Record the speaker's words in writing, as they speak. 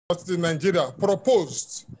University Nigeria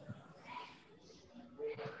proposed.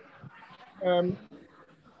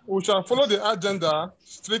 We shall follow the agenda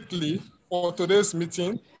strictly for today's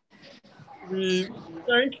meeting. We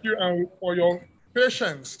thank you and for your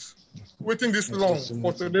patience waiting this long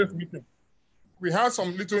for today's meeting. We had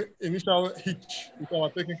some little initial hitch with our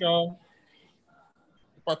technical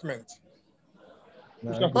department.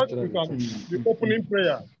 We shall start with the opening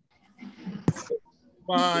prayer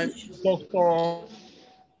by Dr.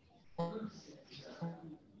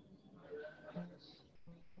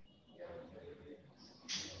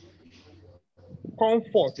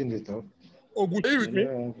 Comfort. Ogun, are you with me?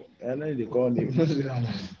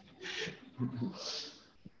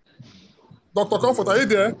 Dr. Comfort, are you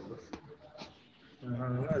there?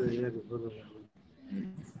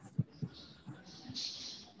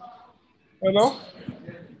 Hello?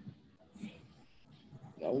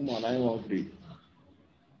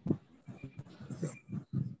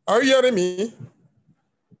 Are you hearing me?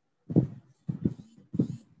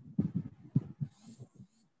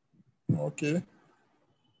 Okay.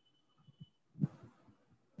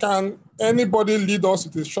 Can anybody lead us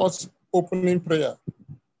with a short opening prayer?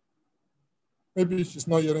 Maybe she's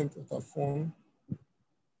not hearing her phone.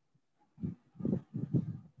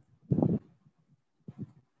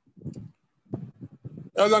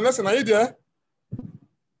 Elder Nelson, are you there?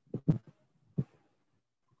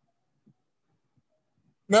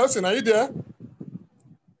 Nelson, are you there?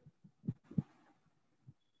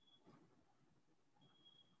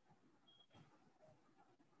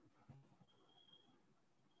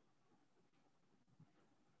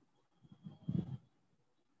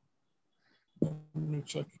 Let me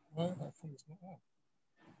check. My phone is not on.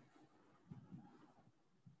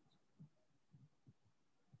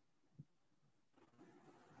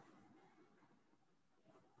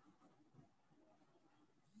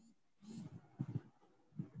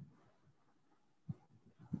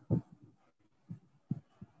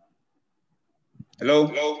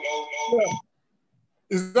 Hello? Yeah.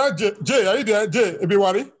 Is that Jay? Jay, are you there? Jay,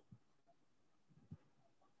 Ebiwari?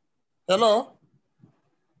 Hello?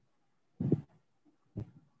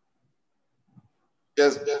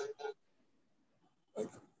 Yes.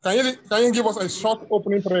 Can you give us a short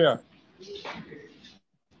opening prayer?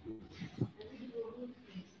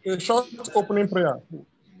 A short opening prayer,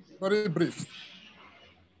 very brief.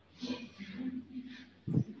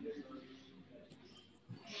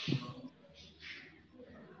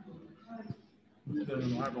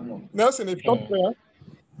 Nelson, a short prayer.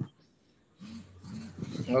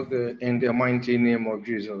 Okay, in the mighty name of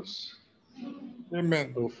Jesus.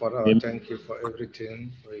 Amen. Oh, Father, I thank you for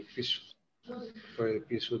everything, for a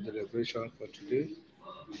peaceful deliberation for today.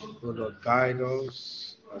 Oh, Lord, guide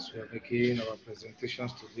us as we are making our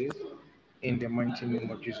presentations today. In the mighty name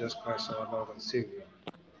of Jesus Christ, our Lord and Savior.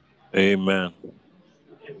 Amen.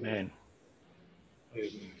 Amen.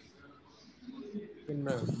 Amen.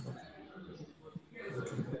 Amen.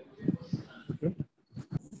 Okay.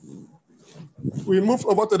 We move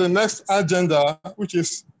over to the next agenda, which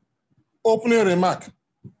is opening remark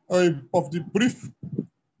of the brief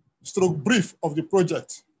of the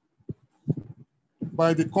project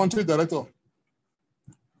by the country director.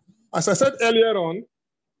 As I said earlier on,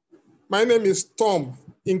 my name is Tom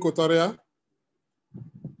Inkotaria,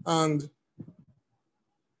 and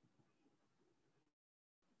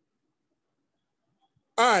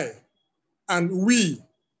I and we,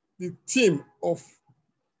 the team of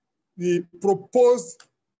the proposed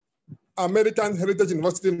American Heritage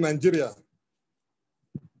University in Nigeria,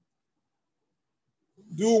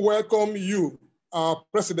 do welcome you, our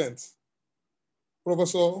president,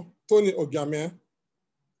 Professor Tony Ogiamie,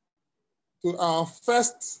 to our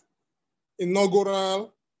first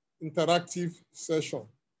inaugural interactive session.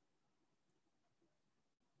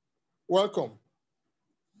 Welcome.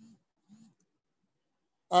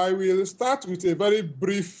 I will start with a very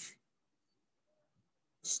brief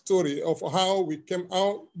story of how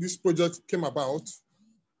this project came about.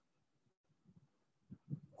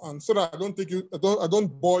 And so that I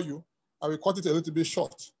don't bore you, I will cut it a little bit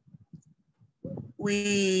short.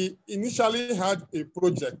 We initially had a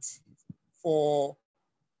project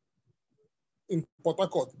in Port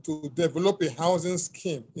Harcourt to develop a housing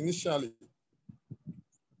scheme initially.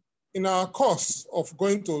 In our course of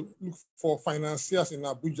going to look for financiers in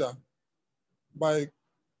Abuja, by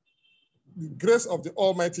the grace of the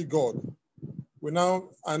Almighty God, we now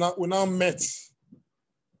met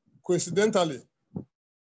coincidentally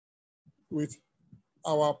with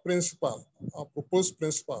our proposed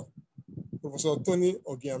principal, Professor Tony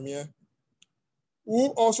Ogiamie,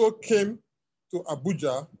 who also came to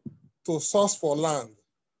Abuja to source for land,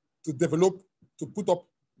 to put up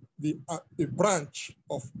a branch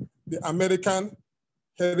of the American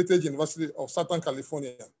Heritage University of Southern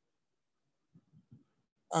California.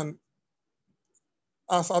 And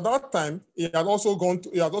as at that time, he had also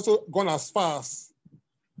gone as far as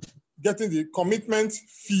getting the commitment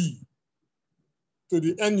fee to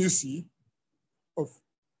the NUC of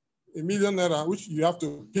 $1 million, which you have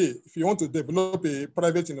to pay if you want to develop a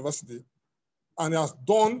private university. And he has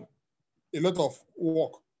done a lot of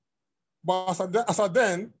work. But as at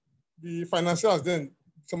then, the financiers then,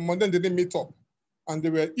 some of them didn't meet up. And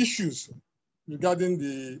there were issues regarding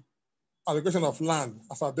the allocation of land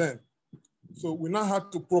as at then. So we now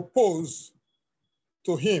had to propose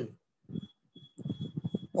to him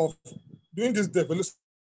of doing this development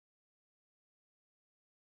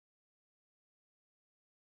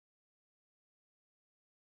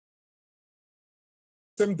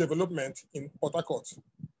in Port Harcourt.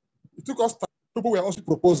 It took us time. People were also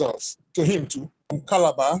proposals to him too, from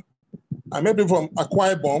Calabar. I met people from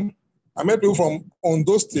Akwa Ibom. I met people from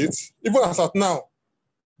Ondo State. Even as at now,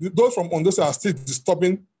 those from Ondo State are still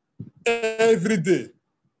disturbing every day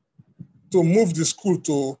to move the school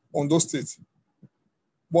to Ondo State.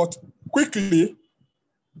 But quickly,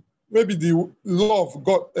 maybe the love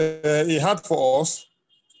God he had for us,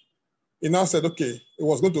 he now said, okay, he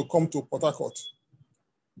was going to come to Port Harcourt.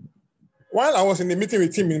 While I was in the meeting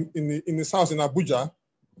with him in his house in Abuja,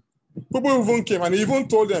 people even came and he even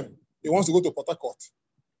told them he wants to go to Port Harcourt.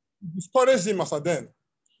 He discouraged him as a then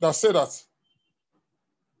that said that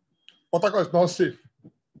Port Harcourt is not safe.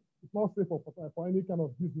 It's not safe for any kind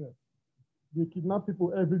of business. They kidnap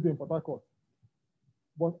people every day in Port Harcourt.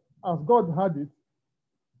 But as God had it,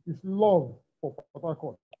 his love for Port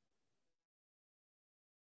Harcourt.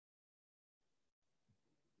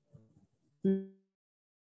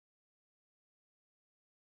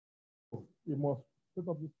 He must set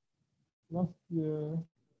up this last year,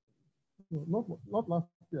 no, not last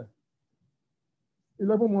year,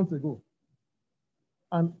 11 months ago,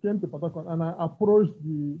 and came to Port Harcourt, and I approached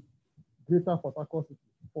the greater Port Harcourt city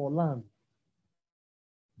for land.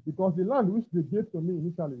 Because the land which they gave to me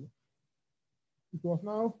initially, it was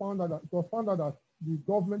found out that the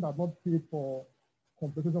government had not paid for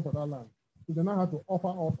compensation for that land. So they now had to offer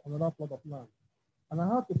us another plot of land. And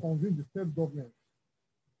I had to convince the state government,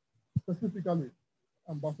 specifically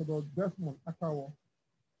Ambassador Desmond Akawo,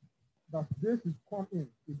 that they should come in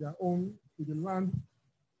to the land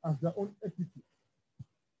as their own equity,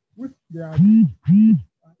 which they are doing.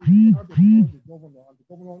 And had to call the governor, and the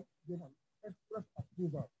governor gave an express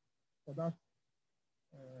approval for that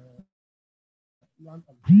land.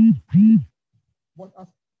 But as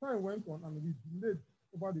time went on and we delayed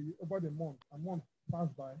over the month, a month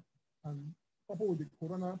passed by, and coupled with the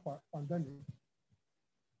corona pandemic,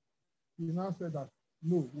 he now said that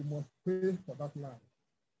no, we must pay for that land.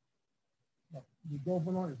 That the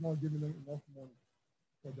governor is not giving them enough money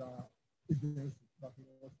for their agency, that we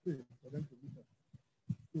must pay for them to live.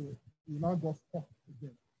 So we now got stuck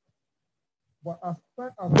again. But as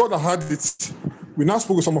God had it, we now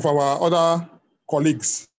spoke with some of our other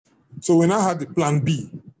colleagues. So we now had the plan B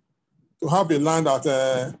to have a land at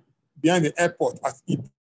behind the airport at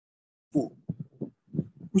Ipo,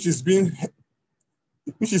 which is in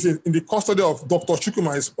the custody of Dr.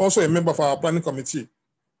 Chukuma, is also a member of our planning committee.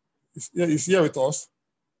 He's here with us,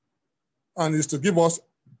 and is to give us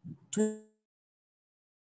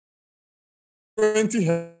 20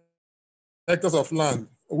 hectares of land,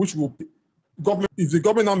 which will government, if the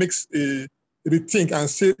government now makes a rethink and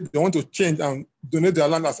say they want to change and donate their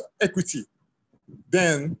land as equity,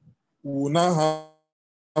 then we will now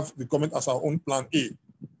have the government as our own plan A.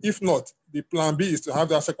 If not, the plan B is to have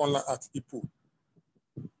that second land at Ipo.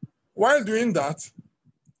 While doing that,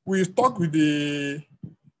 we talked with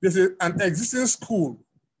there's an existing school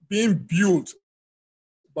being built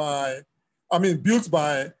by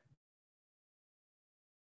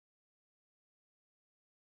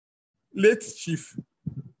late Chief,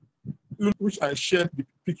 which I shared the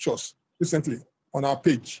pictures recently on our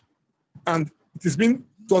page. And it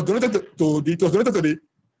was donated to the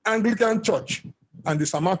Anglican Church and the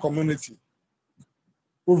Sama community.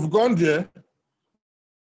 We've gone there.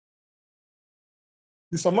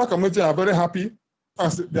 The Sama community are very happy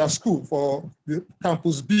as their school for the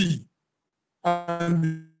Campus B.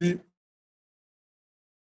 And the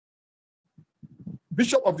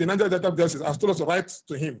Bishop of the Niger Delta Diocese has told us to write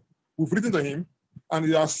to him. We've written to him, and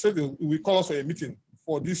he has said he will call us for a meeting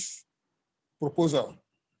for this proposal.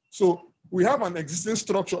 So we have an existing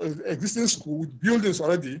structure, existing school with buildings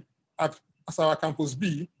already as our Campus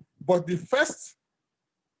B, but the first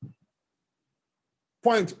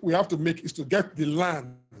point we have to make is to get the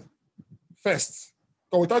land first.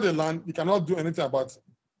 Because without the land, you cannot do anything about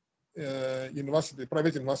university,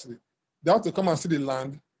 private university. They have to come and see the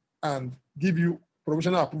land and give you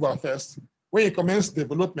provisional approval first. When you commence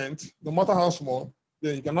development, no matter how small,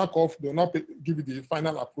 then you cannot they will not give you the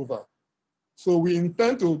final approval. So we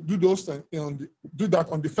intend to do those do that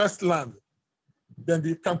on the first land. Then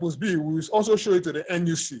the campus B, we will also show it to the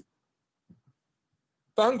NUC.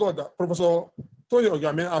 Thank God that Professor Tony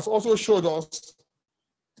Ogame has also showed us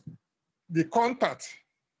the contact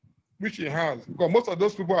which he has, because most of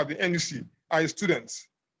those people at the NUC are students.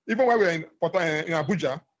 Even when we were in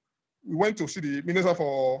Abuja, we went to see the Minister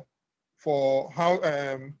for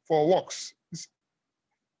Works,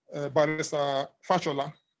 Barrister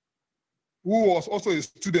Fashola, who was also a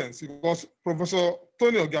student, because Professor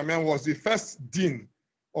Tony Ogame was the first dean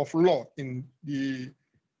of law in the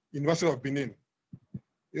University of Benin.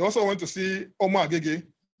 He also went to see Omar Agege,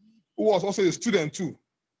 who was also a student too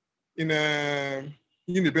in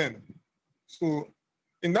Uniben. So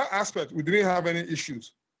in that aspect, we didn't have any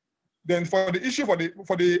issues. Then for the issue for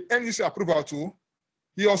the NEC approval too,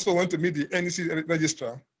 he also went to meet the NEC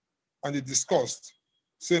registrar and they discussed.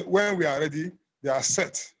 So when we are ready, they are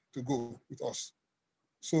set to go with us.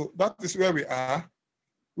 So that is where we are.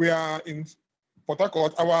 We are in Port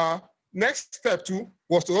Harcourt. Our next step too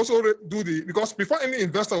was to also do because before any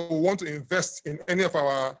investor will want to invest in any of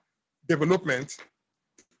our development,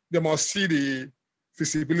 they must see the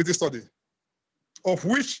feasibility study, of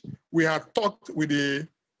which we had talked with the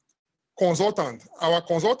consultant. Our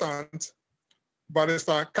consultant,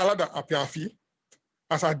 Barrister Kalada Apiafi,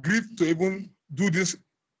 has agreed to even do this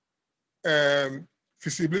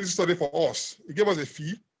feasibility study for us. He gave us a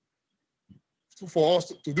fee for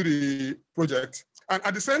us to do the project. And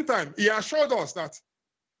at the same time, he assured us that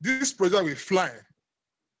this project will fly.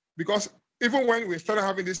 Because even when we started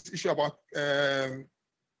having this issue about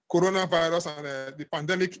coronavirus and the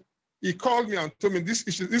pandemic, he called me and told me this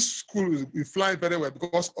school will fly very well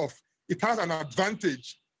because of it has an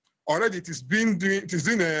advantage. Already it is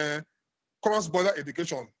doing a cross-border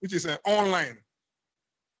education, which is an online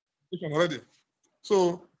education already.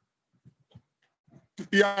 So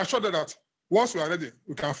he assured us that once we are ready,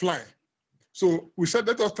 we can fly. So we said,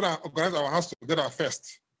 let us try and organize our house together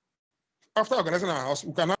first. After organizing our house,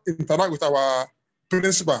 we can now interact with our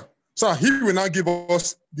principal. So he will now give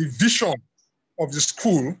us the vision of the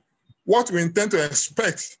school, what we intend to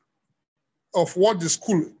expect of what the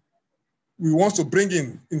school we want to bring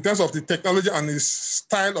in terms of the technology and the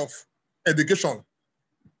style of education.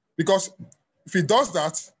 Because if he does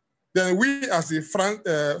that, then we as the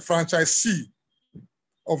franchisee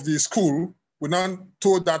of the school will now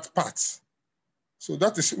tow that part. So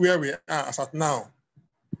that is where we are as at now.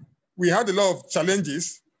 We had a lot of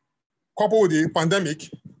challenges coupled with the pandemic,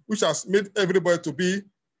 which has made everybody to be a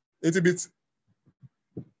little bit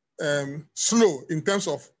slow in terms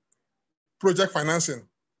of project financing.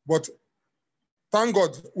 But thank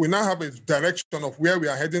God, we now have a direction of where we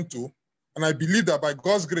are heading to. And I believe that by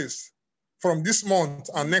God's grace, from this month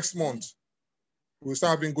and next month, we'll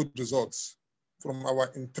start having good results from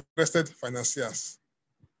our interested financiers.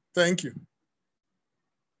 Thank you.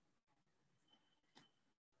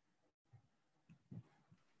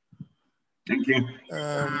 Thank you.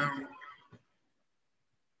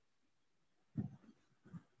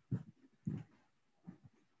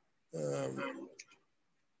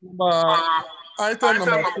 Item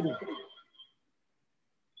number 3.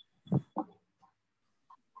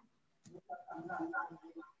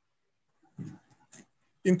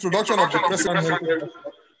 Introduction of the President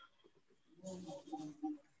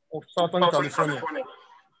of Southern California.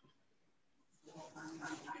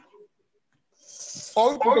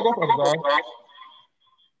 All protocols observed,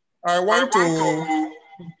 I want to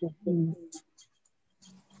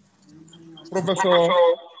Professor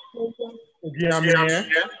Ogiamie,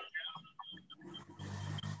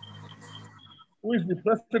 who is the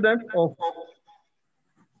president of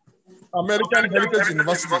American Heritage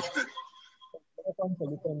University.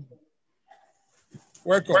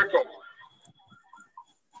 Welcome.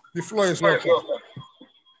 The floor is welcome.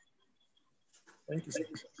 Thank you, sir.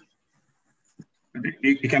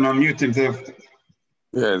 You can unmute himself.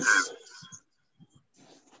 Yes.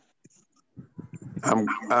 I'm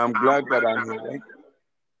glad that I'm here.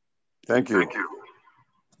 Thank you. Thank you.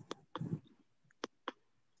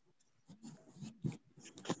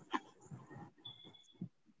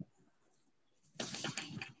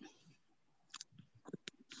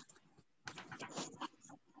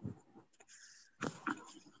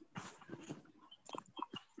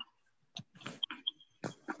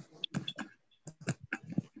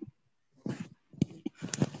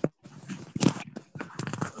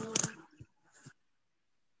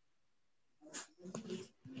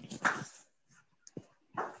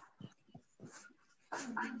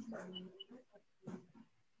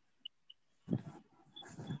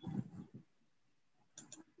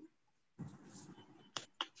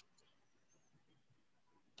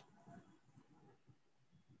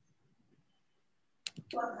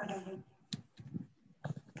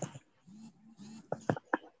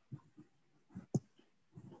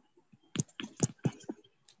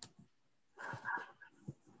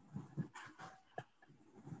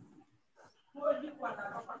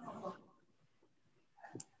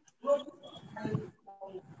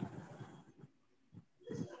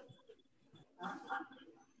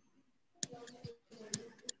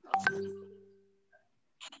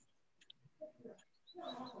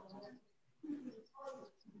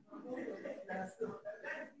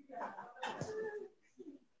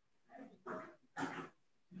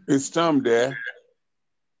 Is Tom there?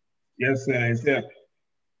 Yes, he's there.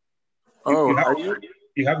 Oh,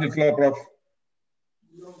 you have the floor, Prof.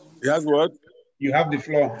 He has what? You have the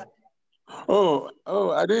floor. Oh,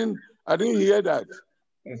 I didn't hear that.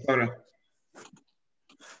 Oh, sorry.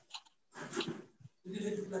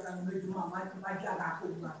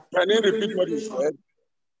 Can you repeat what you said?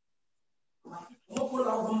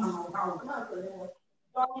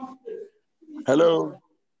 Hello?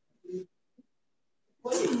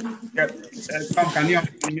 Yeah. Tom, can you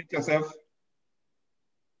unmute yourself?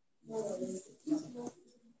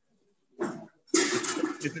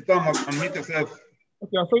 Mr. Tom, unmute yourself.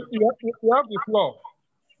 Okay, so you have the floor,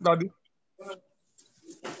 Daddy.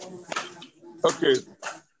 Okay.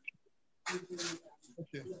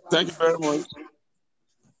 Okay. Thank you very much.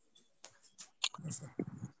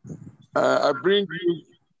 I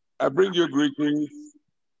bring you greetings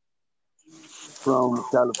from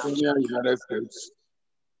California, United States.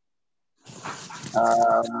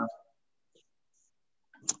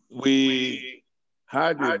 We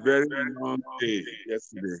had a very long day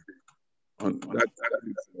yesterday on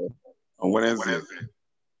Wednesday,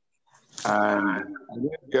 and I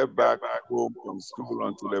didn't get back home from school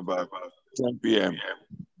until about 10 p.m.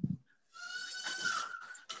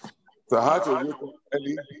 So I had to wake up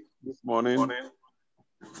early this morning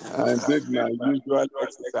and did my usual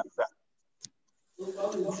exercise.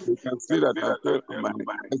 You can see that I'm still on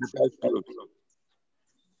my exercise clothes.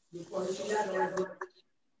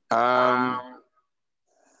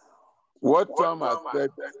 What Tom has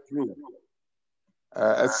said is true,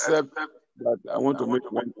 except that I want to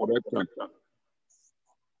make one correction.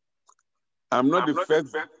 I'm not the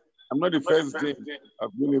first dean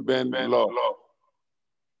of Uniben Law,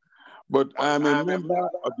 but I am a member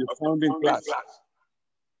of the founding class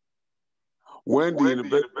when the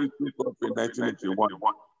university took up in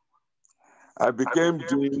 1981. I became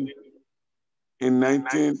dean in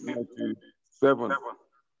 1997.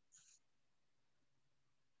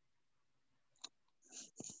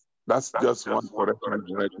 That's just one correction I'd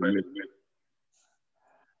like to make.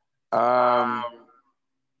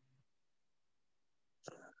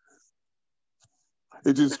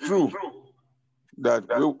 It is true that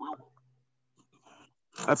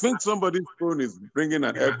I think somebody's phone is bringing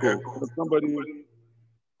an echo.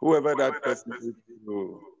 Whoever that person is,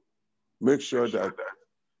 to make sure that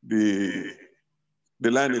the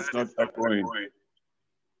line is not echoing.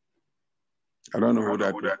 I don't know who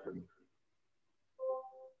that is.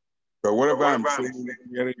 But whatever I'm saying,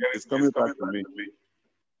 hearing is coming back to me.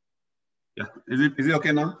 Yeah. Is it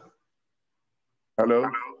okay now? Hello?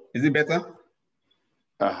 Is it better?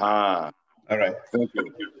 Aha. All right. Thank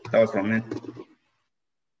you. That was from me.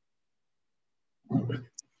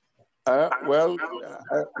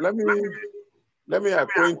 Let me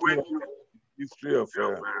acquaint you with the history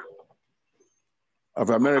of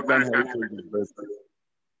American Heritage University.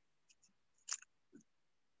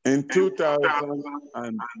 In 2000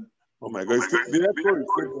 and oh my God, the echo is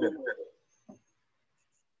still there.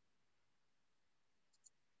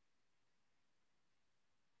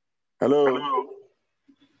 Hello.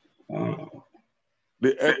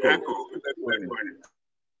 The echo.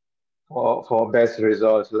 For best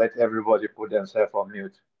results, let everybody put themselves on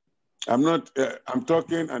mute. I'm not. I'm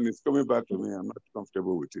talking and it's coming back to me. I'm not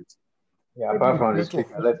comfortable with it. Yeah, apart from the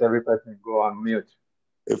speaker, let every person go on mute.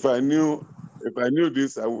 If I knew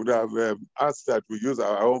this, I would have asked that we use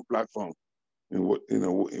our own platform in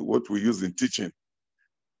what we use in teaching.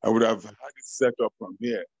 I would have had it set up from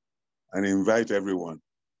here and invite everyone.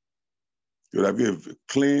 It would have been a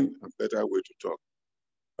clean and better way to talk.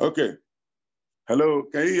 Okay. Hello,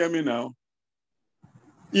 can you hear me now?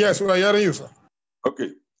 Yes, we are hearing you, sir.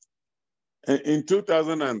 Okay. In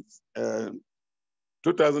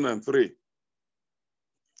 2003,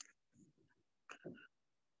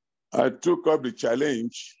 I took up the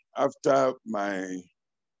challenge after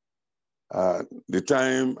the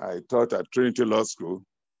time I taught at Trinity Law School,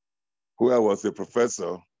 where I was a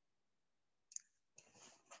professor,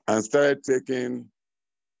 and started taking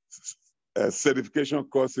certification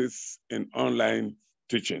courses in online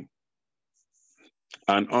teaching.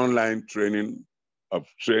 and online training of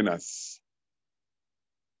trainers.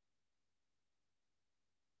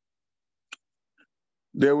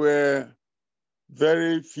 There were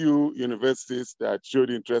very few universities that showed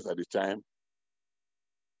interest at the time,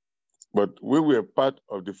 but we were part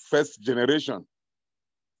of the first generation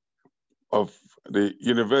of the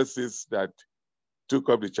universities that took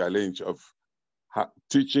up the challenge of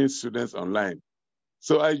teaching students online.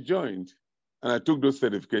 So I joined and I took those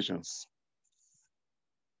certifications.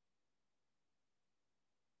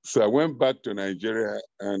 So I went back to Nigeria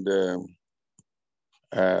and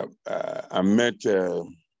I met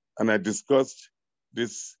and I discussed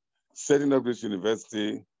this setting up this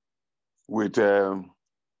university with President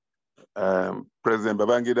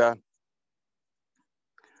Babangida,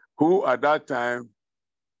 who at that time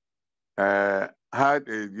had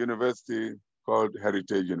a university called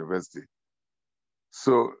Heritage University.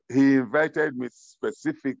 So he invited me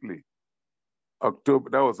specifically.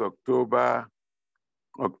 That was October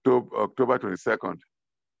 22nd.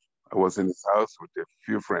 I was in his house with a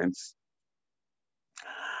few friends.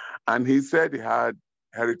 And he said he had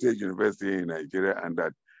Heritage University in Nigeria and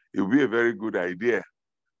that it would be a very good idea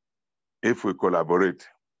if we collaborate.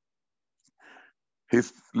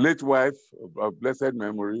 His late wife, of blessed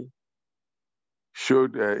memory,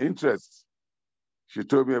 showed interest. She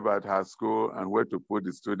told me about her school and where to put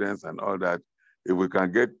the students and all that. If we can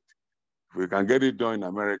get it done in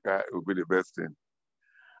America, it would be the best thing.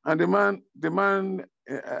 And the man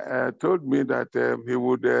told me that he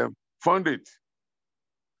would fund it.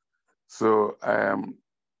 So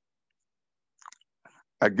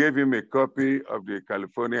I gave him a copy of the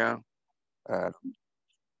California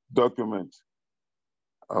document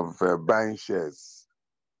of buying shares.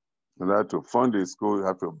 In order to fund the school, you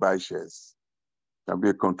have to buy shares. You can be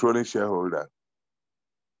a controlling shareholder.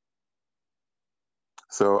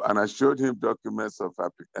 So, and I showed him documents of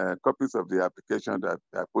copies of the application that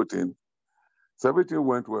I put in. So everything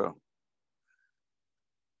went well.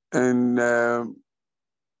 And I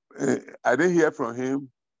didn't hear from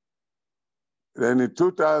him. Then in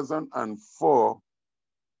 2004,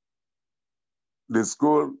 the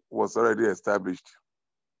school was already established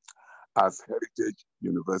as Heritage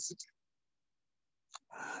University.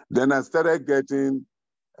 Then I started getting,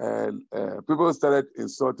 people started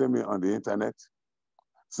insulting me on the internet,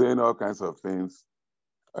 saying all kinds of things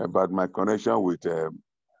about my connection with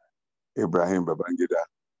Ibrahim Babangida.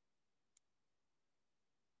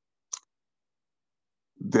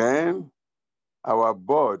 Then our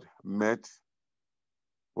board met.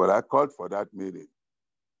 Well, I called for that meeting.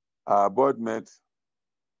 Our board met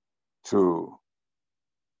to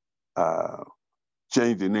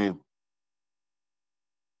change the name.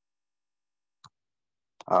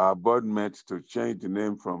 Our board met to change the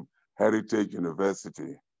name from Heritage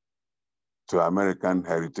University to American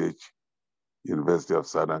Heritage University of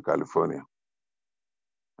Southern California.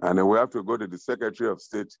 And then we have to go to the Secretary of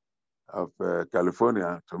State of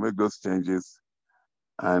California to make those changes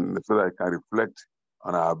and so that I can reflect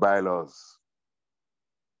on our bylaws.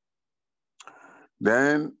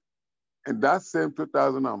 Then in that same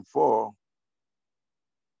 2004,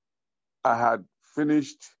 I had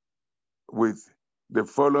finished with the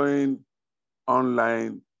following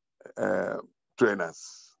online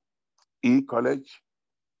trainers: eCollege,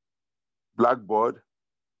 Blackboard,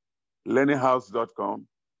 learninghouse.com,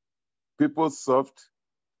 PeopleSoft,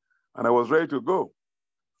 and I was ready to go.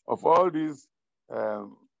 Of all these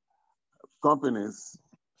companies,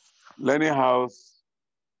 Learning House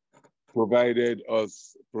provided our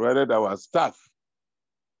staff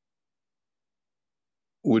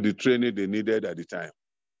with the training they needed at the time.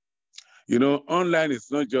 You know, online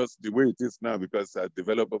is not just the way it is now because it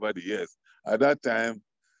developed over the years. At that time,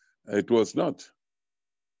 it was not.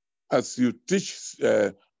 As you teach,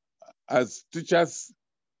 as teachers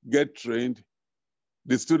get trained,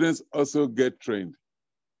 the students also get trained.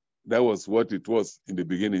 That was what it was in the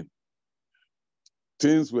beginning.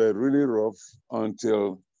 Things were really rough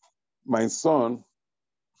until my son,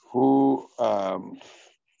 who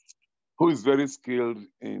is very skilled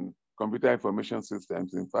in computer information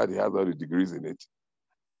systems, in fact, he has all the degrees in it,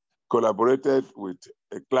 collaborated with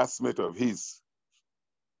a classmate of his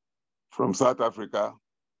from South Africa,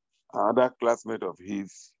 another classmate of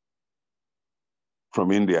his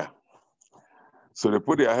from India. So they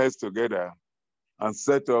put their heads together and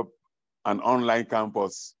set up an online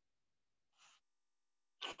campus.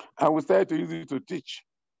 And we started to use it to teach.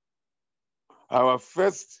 Our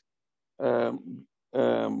first graduates,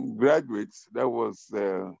 that was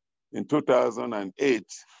in 2008,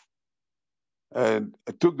 and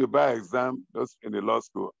I took the bar exam just in the law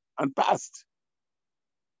school and passed.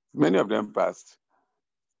 Many of them passed.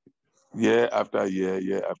 year after year,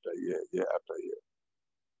 year after year, year after year.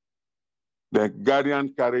 The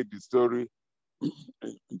Guardian carried the story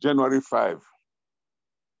January 5,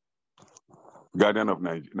 Guardian of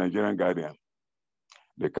Nigerian Guardian.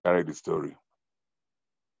 They carried the story.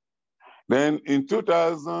 Then in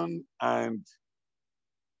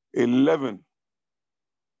 2011,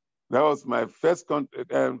 that was my first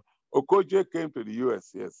contact. Okoje came to the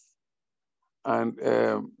US, yes. And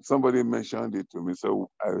somebody mentioned it to me. So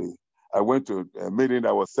I went to a meeting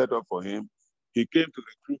that was set up for him. He came to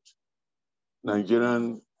recruit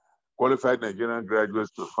qualified Nigerian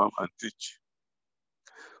graduates to come and teach.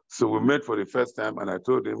 So we met for the first time, and I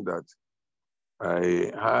told him that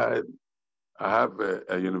I have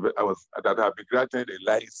a university, that I have been granted a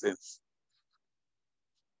license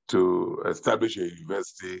to establish a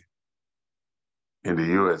university in the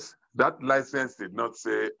US. That license did not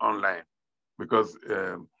say online, because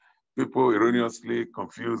people erroneously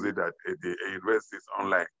confuse it that a university is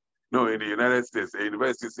online. No, in the United States, a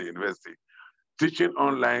university is a university. Teaching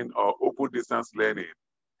online or open distance learning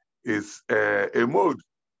is a mode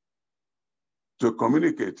to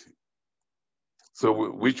communicate.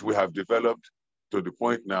 So which we have developed to the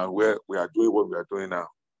point now where we are doing what we are doing now.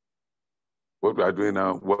 What we are doing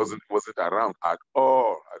now wasn't around at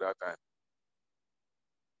all at that time.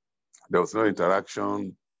 There was no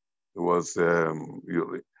interaction. It was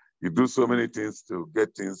you do so many things to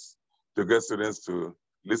get students to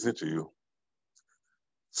listen to you.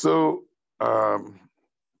 So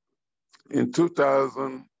in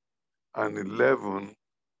 2011,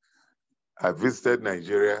 I visited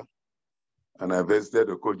Nigeria, and I visited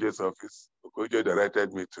Okoje's office. Okoje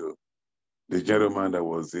directed me to the gentleman that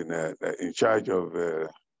was in charge of I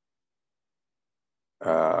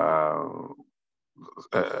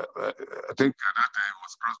think at that time it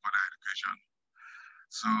was cross-border education.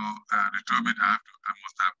 So they told me that I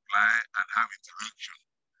must apply and have interaction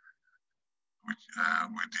with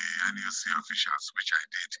the NUC officials, which I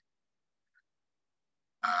did.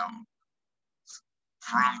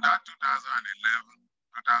 From that 2011,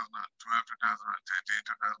 2012, 2013,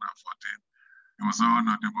 2014, it was all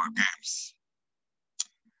notable games.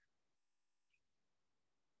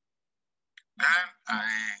 Then I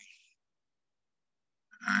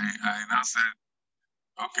now said,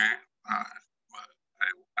 okay,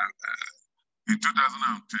 in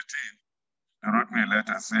 2013, they wrote me a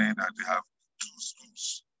letter saying that they have 2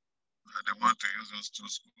 schools, and they want to use those 2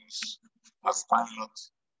 schools as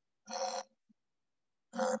pilot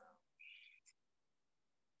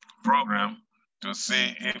program to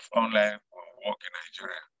see if online will work in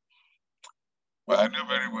Nigeria. But I knew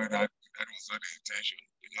very well that was not the intention.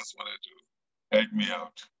 They just wanted to help me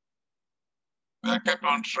out. I kept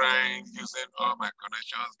on trying, using all my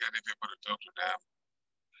connections, getting people to talk to them.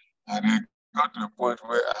 And it got to a point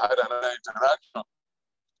where I had another interaction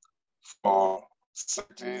for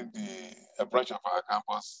setting a branch of our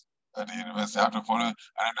campus at the university. I had to follow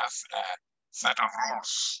another set of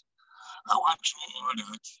rules. I went through all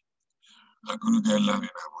that. I couldn't get land in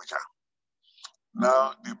Abuja.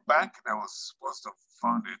 Now, the bank that was supposed to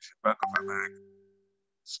fund it, Bank of America,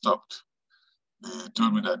 stopped. They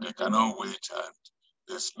told me that they cannot wait, and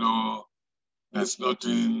there's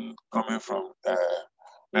nothing coming from,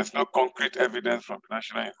 there's no concrete evidence from the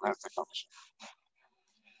National University Commission.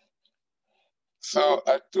 So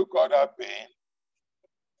I took all that pain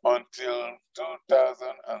until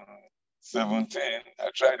 2017. I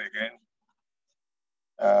tried again.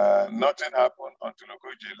 Nothing happened until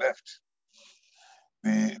Okoje left.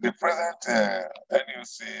 The present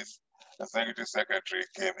NUC's executive secretary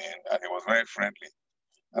came in, and he was very friendly.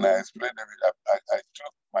 And I explained to him, I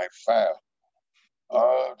took my file,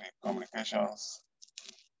 all the communications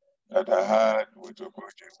that I had with Okoje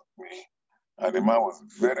with me, and the man was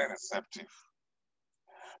very receptive.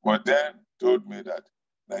 But then told me that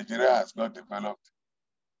Nigeria has not developed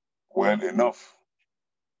well enough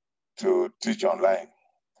to teach online.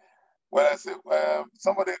 Well, I said,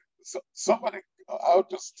 somebody how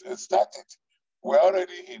to start it. We're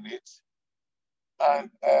already in it, and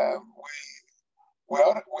we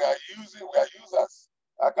are users.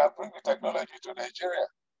 I can bring the technology to Nigeria.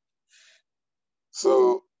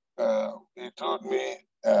 So he told me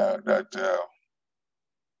that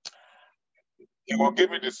he will give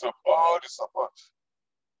me all the support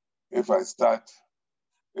if I start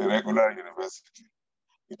a regular university.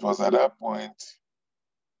 It was at that point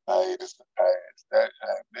I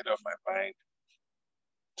made up my mind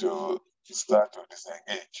to start to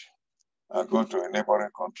disengage and go to a neighboring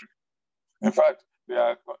country. In fact, there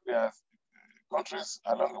are countries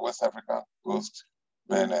along the West African coast,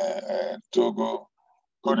 Benin, Togo,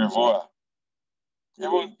 Cote d'Ivoire,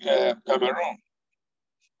 even Cameroon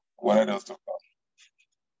wanted us to come.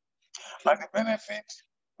 And the benefit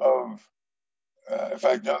of, if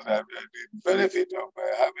I just have the benefit of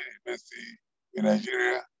having a university in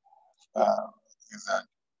Nigeria is that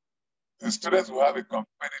the students will have a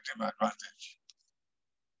competitive advantage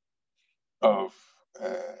of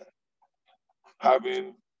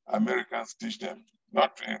having Americans teach them,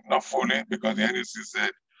 not fully, because the NUC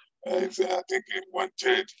said it's I think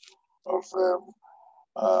 1/3 of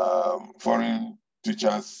foreign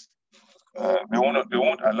teachers. They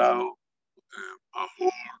won't allow a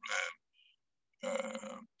whole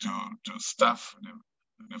to staff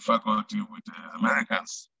the faculty with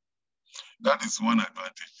Americans. That is one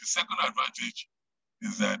advantage. The second advantage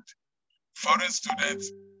is that foreign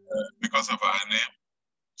students, because of our name,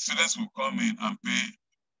 students will come in and pay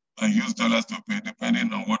and use dollars to pay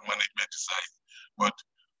depending on what management decides. But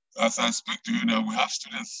as I speak to you now, we have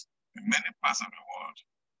students in many parts of the world.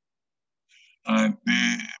 And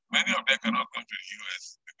many of them cannot come to the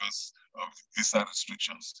US because of visa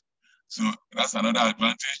restrictions. So that's another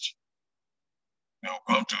advantage. They will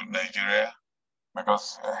come to Nigeria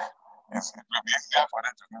because it will be easier for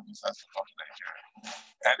them to get visas to come to Nigeria.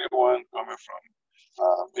 Anyone coming from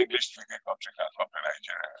English-speaking country can come to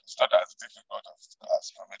Nigeria. It's not as difficult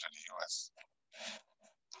as coming to the US.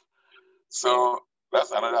 So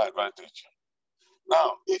that's another advantage.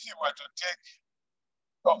 Now, if you were to take,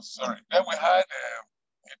 then we had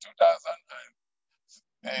in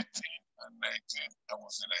 2018 and 19, I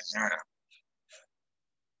was in Nigeria.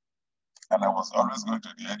 And I was always going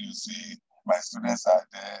to the NUC. My students are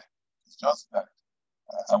there. It's just that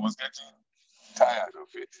I was getting tired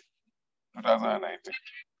of it. 2019,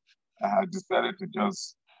 I had decided to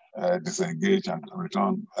just disengage and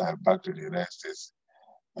return back to the United States.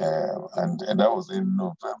 And that was in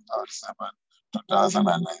November, December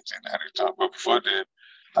 2019, I returned. But before then,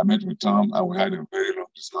 I met with Tom and we had a very long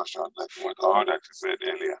discussion, like what all that you said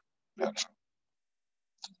earlier. Yeah.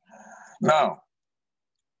 Now,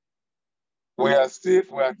 we are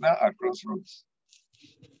now at crossroads.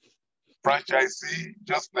 Franchisee,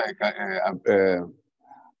 just like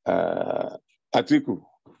Atiku.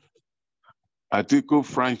 Atiku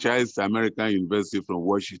franchised American University from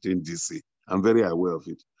Washington, D.C. I'm very aware of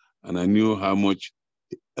it. And I knew how much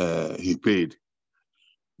he paid.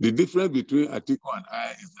 The difference between Atiku and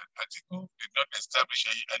I is that Atiku did not establish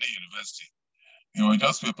any university. It was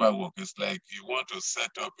just paperwork. It's like you want to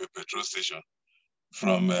set up a petrol station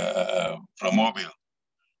from Mobile.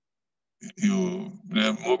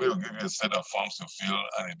 The Mobile will give you a set of forms to fill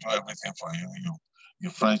and do everything for you. You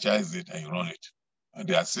franchise it and you run it. And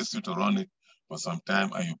they assist you to run it for some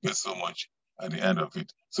time and you pay so much at the end of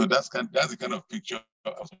it. So that's the kind of picture I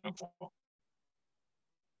was looking for.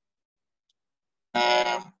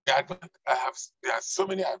 There are so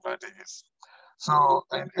many advantages. So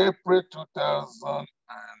in April 2019,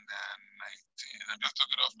 I'm just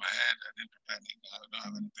talking off my head, I didn't prepare anything, I don't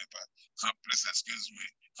have any paper. So please excuse me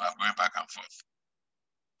if I'm going back and forth.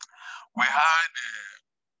 We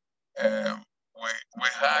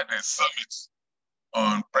had a summit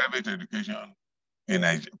on private education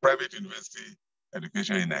private university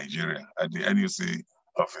education in Nigeria at the NUC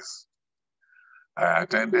office. I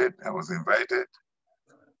attended, I was invited,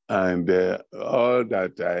 and all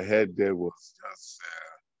that I heard there was just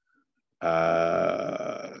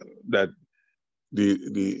that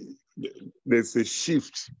there's a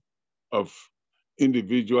shift of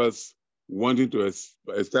individuals wanting to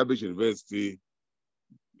establish university.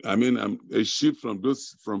 I mean, a shift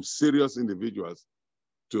from serious individuals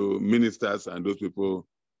to ministers and those people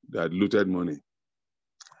that looted money.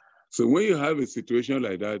 So when you have a situation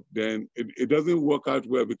like that, then it doesn't work out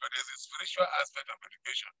well because there's a spiritual aspect of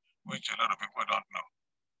education, which a lot of people don't know.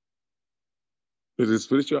 There's a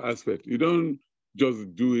spiritual aspect. You don't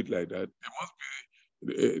just do it like that.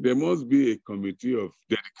 There must be a committee of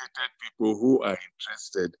dedicated people who are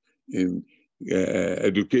interested in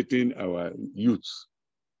educating our youth.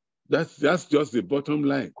 That's just the bottom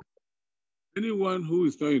line. Anyone who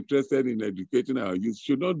is not interested in educating our youth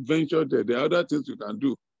should not venture there. There are other things you can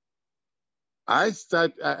do. I'm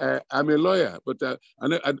a lawyer, but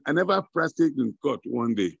I never practiced in court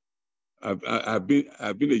one day. I've been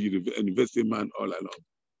a university man all along.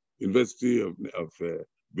 University of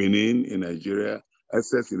Benin in Nigeria,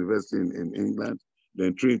 Essex University in England,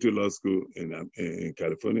 then Trinity Law School in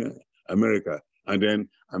California, America, and then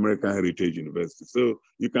American Heritage University. So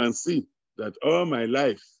you can see that all my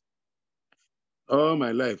life,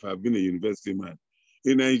 I've been a university man.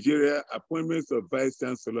 In Nigeria, appointments of vice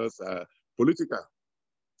chancellors are political.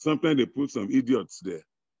 Sometimes they put some idiots there.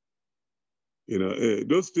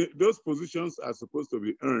 those positions are supposed to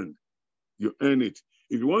be earned. You earn it.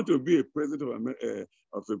 If you want to be a president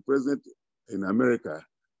of a president in America,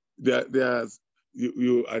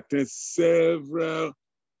 you attend several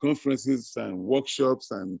conferences and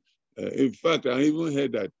workshops, and in fact, I even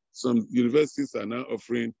heard that some universities are now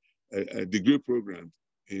offering a degree program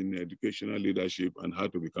in educational leadership and how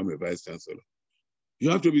to become a vice chancellor. You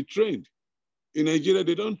have to be trained. In Nigeria,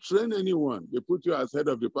 they don't train anyone. They put you as head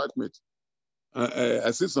of department.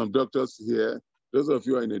 I see some doctors here. Those of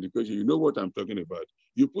you who are in education, you know what I'm talking about.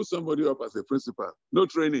 You put somebody up as a principal, no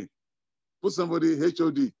training. Put somebody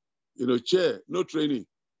HOD, chair, no training.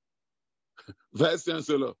 Vice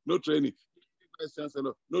chancellor, no training. Vice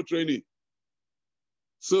chancellor, no training.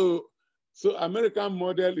 So American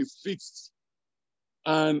model is fixed.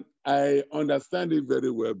 And I understand it very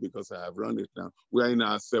well because I have run it now. We are in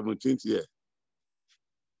our 17th year.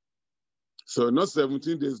 So not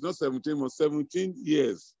 17 days, not 17 months, 17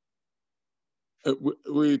 years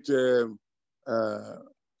with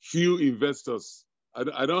few investors.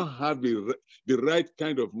 I don't have the right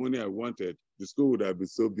kind of money I wanted. The school would have been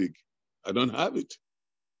so big. I don't have it.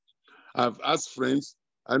 I've asked friends.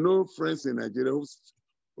 I know friends in Nigeria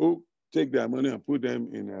who take their money and put them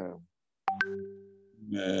in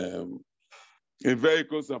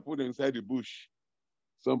vehicles and put them inside the bush.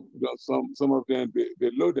 Some of them,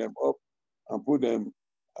 they load them up and put them,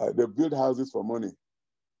 they build houses for money.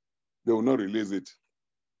 They will not release it.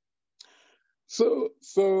 So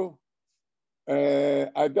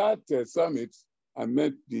at that summit, I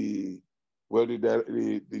met the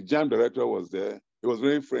JAM director was there. He was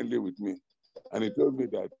very friendly with me. And he told me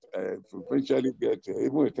that if we eventually get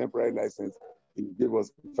even a temporary license, he gave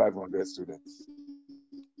us 500 students.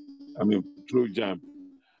 I mean, through JAM.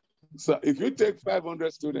 So if you take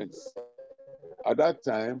 500 students at that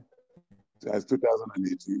time, that's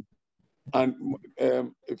 2018, and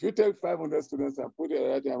if you take 500 students and put it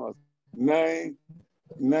at that time as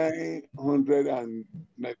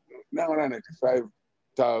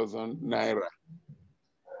 995,000 naira,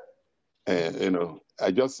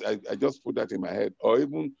 I just put that in my head, or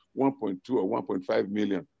even 1.2 or 1.5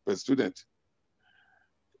 million per student.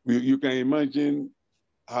 You can imagine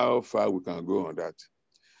how far we can go on that.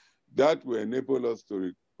 That will enable us to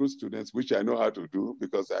recruit students, which I know how to do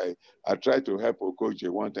because I tried to help Okoje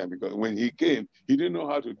one time because when he came, he didn't know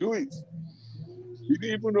how to do it. He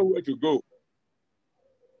didn't even know where to go.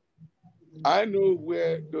 I know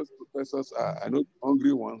where those professors are. I know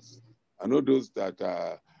hungry ones. I know those that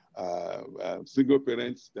are single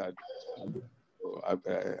parents that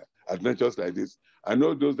adventures like this. I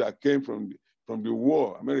know those that came from the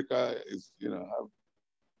war. America is, have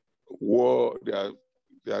war. They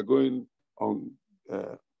are going on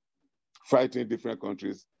fighting different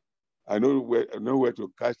countries. I know where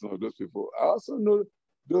to catch some of those people. I also know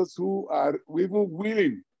those who are even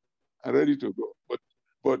willing and ready to go.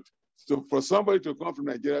 But so for somebody to come from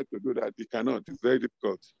Nigeria to do that, they cannot. It's very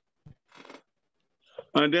difficult.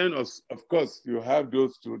 And then, of course, you have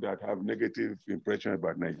those two that have negative impression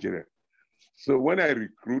about Nigeria. So when I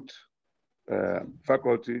recruit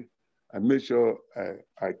faculty, I make sure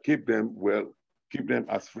I keep them well, keep them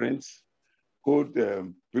as friends, hold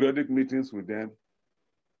periodic meetings with them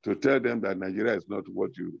to tell them that Nigeria is not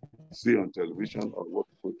what you see on television or what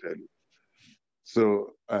people tell you.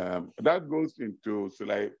 So that goes into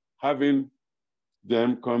like having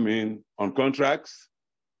them come in on contracts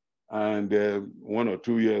and 1 or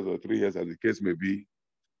 2 years or 3 years, as the case may be,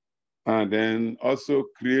 and then also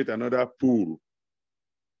create another pool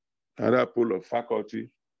of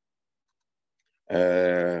faculty,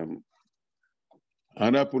 and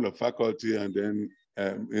then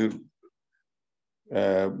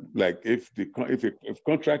like if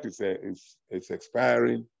contract is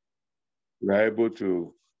expiring, we're able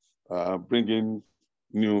to bring in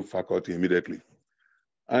new faculty immediately.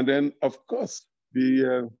 And then, of course,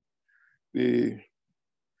 the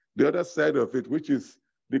other side of it, which is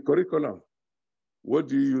the curriculum. What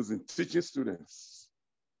do you use in teaching students?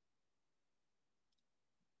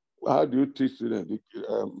 How do you teach students?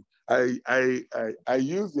 I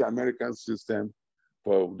use the American system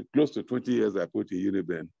for close to 20 years. I put in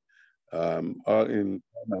Uniben, in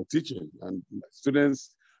my teaching, and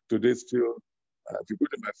students today still. If you go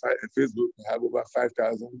to my Facebook, I have over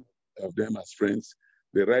 5,000 of them as friends.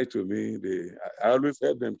 They write to me. I always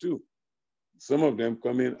help them too. Some of them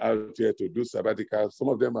coming out here to do sabbaticals. Some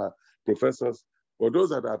of them are professors. For those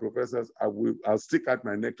that are professors, I'll stick out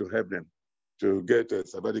my neck to help them to get a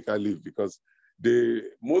sabbatical leave because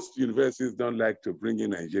most universities don't like to bring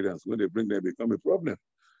in Nigerians. When they bring them, it becomes a problem.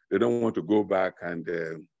 They don't want to go back. And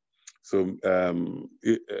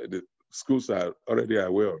schools are already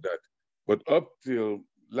aware of that. But up till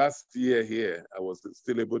last year here, I was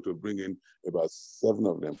still able to bring in about 7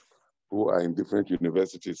 of them who are in different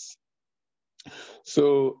universities.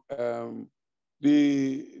 So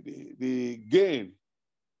the gain,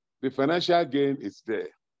 the financial gain is there.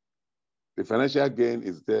 The financial gain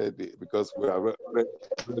is there because we are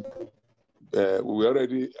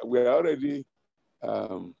already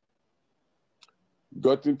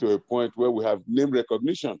gotten to a point where we have name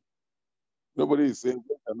recognition. Nobody is saying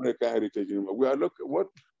American heritage anymore. We are looking what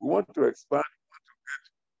we want to expand, we want to get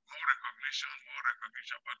more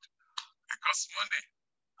recognition, but it costs money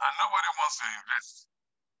and nobody wants to invest.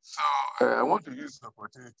 So I want to use the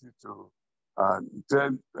opportunity to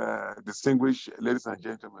tell distinguished ladies and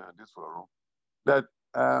gentlemen in this forum that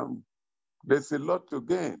there's a lot to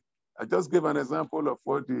gain. I just gave an example of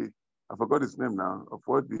what I forgot his name now, of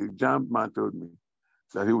what the JAM man told me,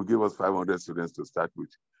 that he would give us 500 students to start with.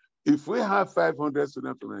 If we have 500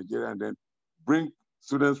 students from Nigeria and then bring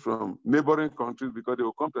students from neighboring countries because they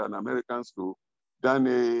will come to an American school, then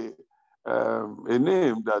a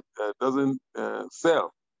name that doesn't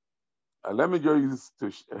sell. Let me just use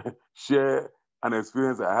to share an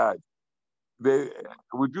experience I had.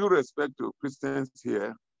 With due respect to Christians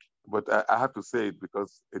here, but I have to say it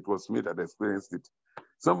because it was me that experienced it.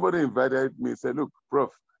 Somebody invited me, said, look,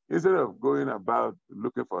 Prof, instead of going about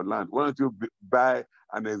looking for land, why don't you buy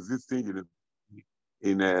an existing university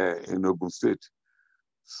in Ogun State?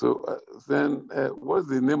 So then what's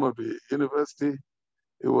the name of the university?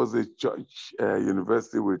 It was a church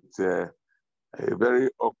university with a very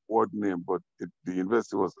awkward name, but the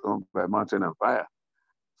university was owned by Mountain and Fire.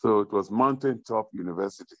 So it was Mountain Top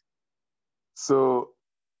University. So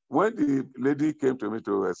when the lady came to me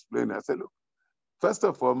to explain, I said, look, first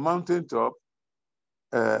of all, Mountain Top,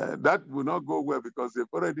 that will not go well because they've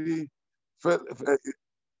already,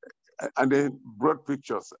 and they brought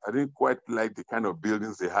pictures. I didn't quite like the kind of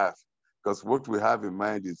buildings they have because what we have in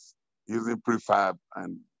mind is using prefab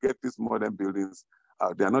and get these modern buildings.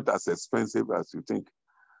 They're not as expensive as you think.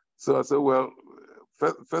 So I said, well,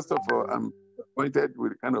 first of all, I'm acquainted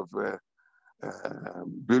with the kind of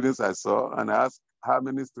buildings I saw, and I asked how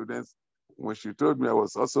many students. When she told me, I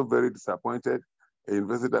was also very disappointed. A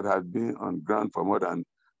university that had been on ground for more than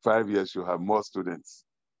 5 years should have more students.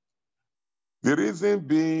 The reason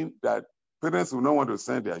being that parents will not want to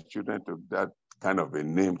send their children to that kind of a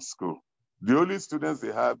named school. The only students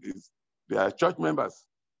they have is their church members.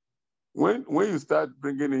 When you start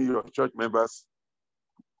bringing in your church members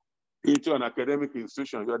into an academic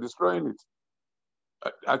institution, you are destroying it.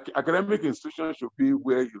 Academic institutions should be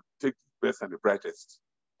where you take the best and the brightest.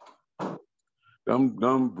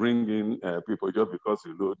 Don't bring in people just because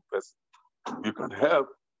you know the person. You can help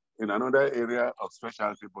in another area of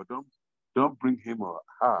specialty, but don't bring him or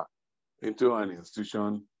her into an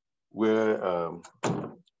institution where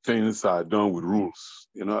things are done with rules.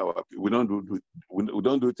 You know, we don't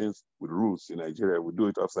do things with rules in Nigeria. We do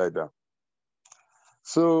it upside down.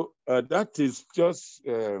 So that is just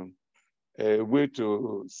a way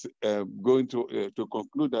to to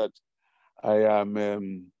conclude that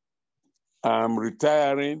I'm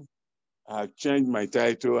retiring. I changed my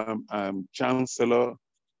title. I'm Chancellor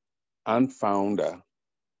and founder.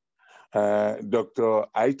 Dr.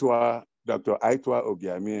 Aitwa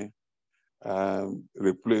Ogiamie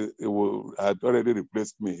had already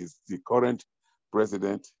replaced me. He's the current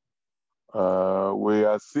president. We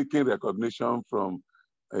are seeking recognition from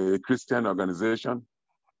a Christian organization.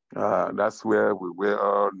 That's where we were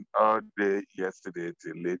all day yesterday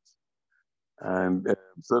till late. And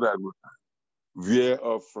so that we veer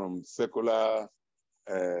off from secular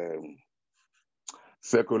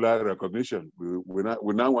recognition. We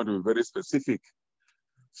now want to be very specific.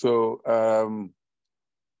 So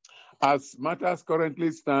as matters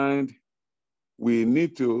currently stand, we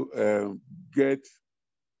need to get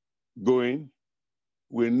going.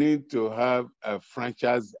 We need to have a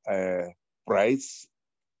franchise price,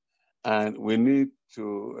 and we need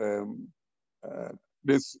to,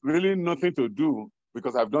 there's really nothing to do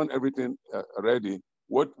because I've done everything already.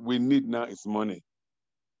 What we need now is money.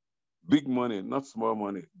 Big money, not small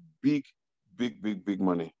money. Big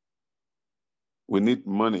money. We need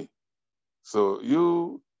money. So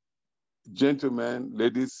you gentlemen,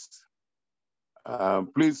 ladies,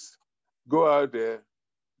 please go out there,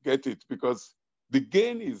 get it, because the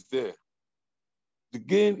gain is there. The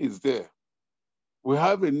gain is there. We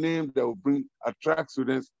have a name that will attract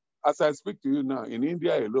students. As I speak to you now, in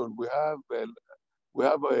India alone, we have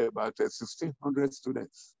about 1,600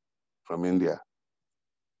 students from India.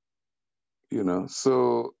 You know,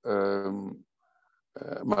 so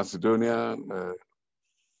Macedonia,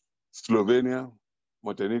 Slovenia,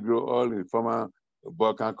 Montenegro, all in former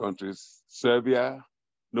Balkan countries, Serbia,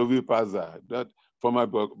 Novi Pazar, that former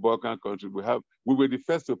Balkan country. We were the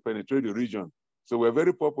first to penetrate the region. So we're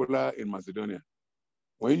very popular in Macedonia.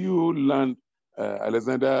 When you land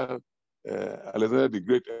Alexander the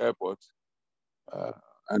Great Airport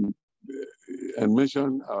and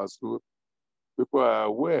mention our school, people are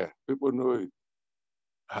aware, people know it.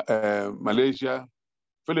 Malaysia,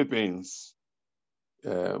 Philippines,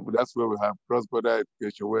 that's where we have cross-border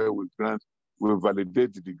education, where we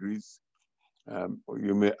validate the degrees.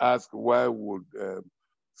 You may ask, why would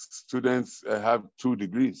students have 2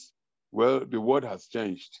 degrees? Well, the world has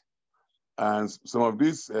changed. And some of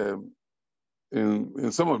these,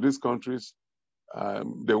 in some of these countries,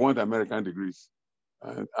 they want American degrees.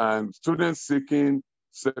 And students seeking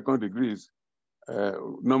second degrees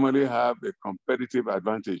normally have a competitive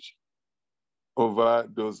advantage over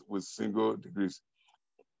those with single degrees.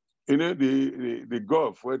 You know, the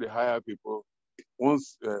Gulf, where they hire people,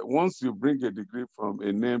 once you bring a degree from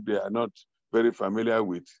a name they are not very familiar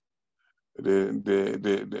with, then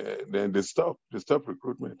they stop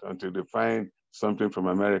recruitment until they find something from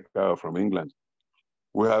America or from England.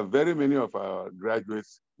 We have very many of our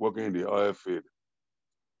graduates working in the oil field,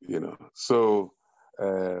 you know. So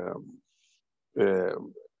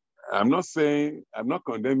I'm not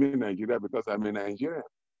condemning Nigeria because I'm a Nigerian,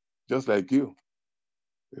 just like you.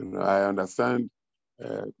 You know, I understand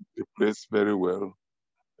the place very well.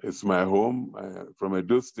 It's my home. From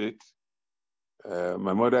Edo State.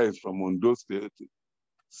 My mother is from Ondo State.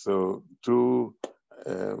 So 2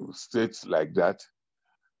 states like that.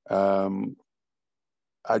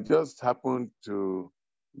 I just happened to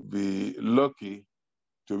be lucky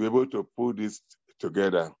to be able to put this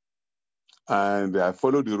together. And I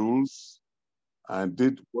followed the rules and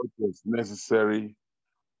did what was necessary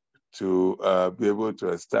to be able to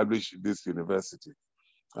establish this university.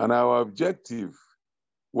 And our objective,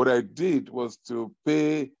 what I did was to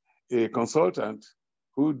pay a consultant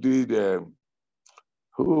who did,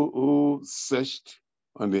 who searched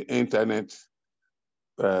on the internet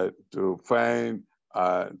to find,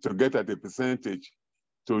 to get at a percentage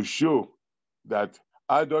to show that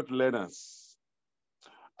adult learners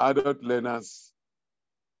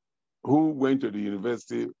who went to the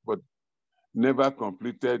university but never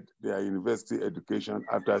completed their university education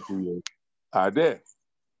after 2 years are there.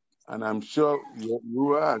 And I'm sure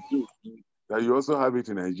you are too, that you also have it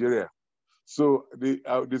in Nigeria. So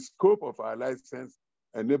the scope of our license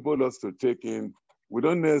enabled us to take in, we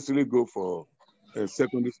don't necessarily go for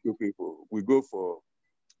secondary school people. We go for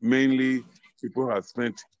mainly people who have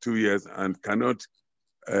spent 2 years and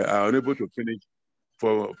are unable to finish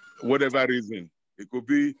for whatever reason. It could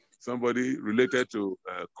be somebody related to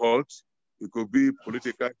cult. It could be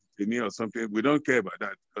political detainee or something. We don't care about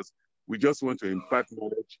that because we just want to impart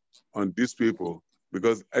knowledge on these people,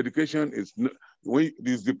 because education is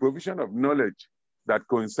the provision of knowledge that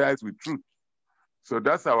coincides with truth. So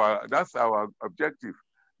that's our objective.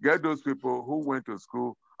 Get those people who went to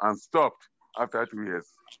school and stopped after 2 years.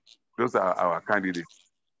 Those are our candidates.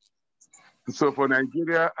 So for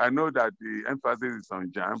Nigeria, I know that the emphasis is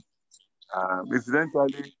on JAMB.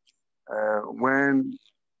 Incidentally, when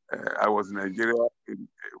I was in Nigeria,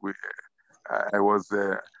 I was,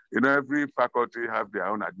 every faculty have their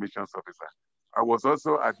own admissions officer. I was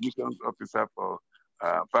also admissions officer for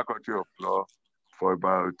Faculty of Law for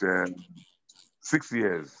about 6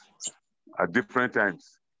 years at different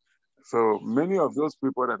times. So many of those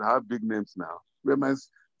people that have big names now were my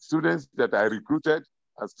students that I recruited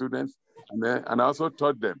as students, and I also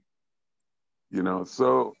taught them. You know,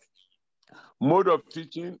 so mode of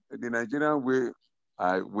teaching, the Nigerian way,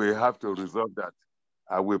 we have to resolve that.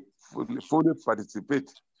 I will fully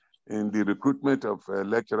participate in the recruitment of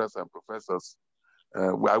lecturers and professors.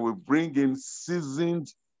 I will bring in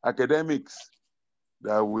seasoned academics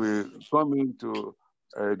that will come in to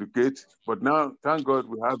educate. But now, thank God,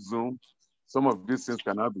 we have Zoom. Some of these things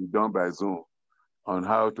cannot be done by Zoom on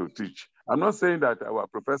how to teach. I'm not saying that our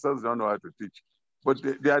professors don't know how to teach, but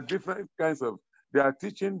there are different kinds of, they are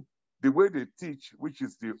teaching, the way they teach, which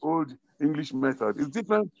is the old English method, is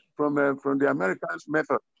different from the American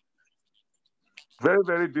method. Very,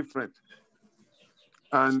 very different.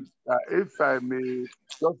 And if I may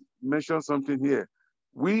just mention something here,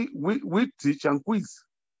 we teach and quiz.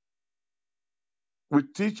 We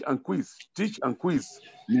teach and quiz,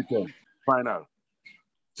 midterm, final.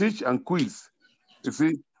 Teach and quiz. You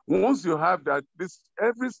see, once you have that,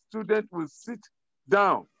 every student will sit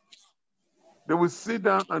down. They will sit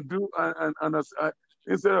down and do,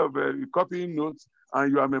 instead of copying notes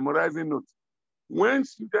and you are memorizing notes. When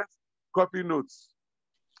students copy notes,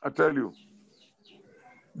 I tell you,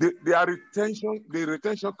 the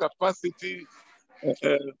retention capacity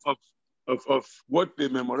of what they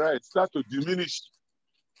memorize start to diminish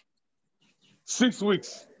 6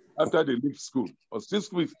 weeks after they leave school, or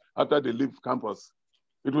 6 weeks after they leave campus.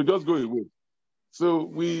 It will just go away. So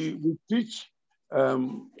we teach.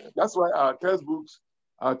 That's why our textbooks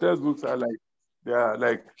are like, they are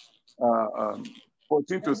like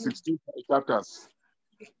 14 to 16 chapters.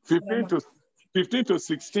 15 to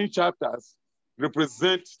 16 chapters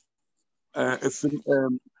represent a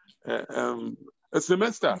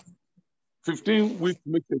semester. 15 weeks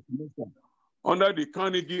makes a semester. Under the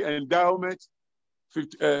Carnegie Endowment,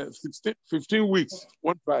 15 weeks,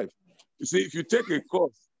 1-5. You see, if you take a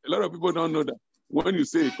course, a lot of people don't know that. When you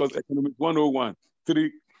say a course, Economics 101,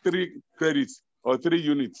 three credits or 3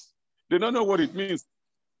 units, they don't know what it means.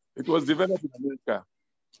 It was developed in America.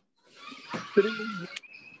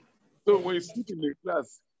 So when you sit in a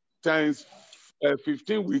class times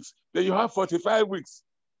 15 weeks, then you have 45 weeks.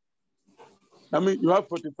 I mean, you have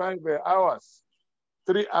 45 hours,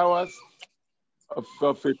 3 hours of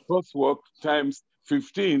a coursework times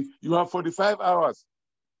 15, you have 45 hours.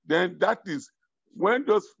 Then that is, when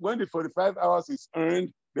the 45 hours is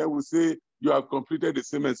earned, they will say you have completed the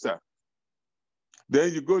semester.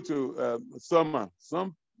 Then you go to summer.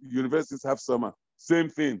 Some universities have summer. Same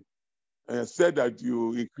thing. Said that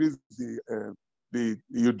you increase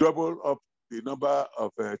you double up the number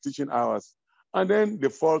of teaching hours. And then the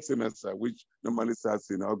fall semester, which normally starts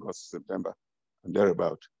in August, September, and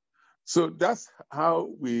thereabout. So that's how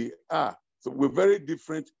we are. So we're very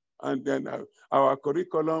different. And then our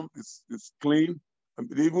curriculum is clean.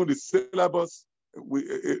 Even the syllabus,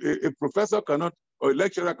 a professor cannot, or a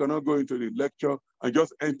lecturer cannot go into the lecture and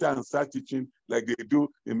just enter and start teaching like they do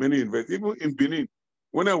in many universities. Even in Benin,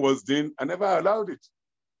 when I was dean, I never allowed it.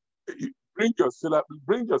 You bring your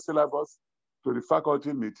syllabus to the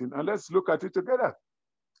faculty meeting and let's look at it together.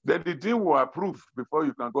 Then the dean will approve before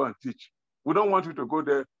you can go and teach. We don't want you to go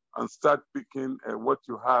there and start picking what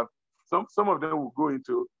you have. Some of them will go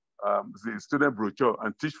into the student brochure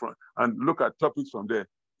and teach from and look at topics from there.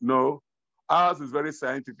 No, ours is very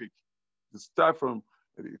scientific. You start from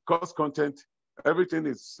the course content. Everything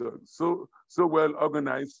is so well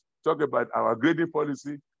organized. Talk about our grading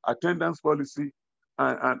policy, attendance policy,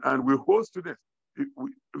 and we hold students.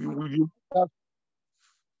 We have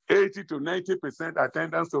 80 to 90%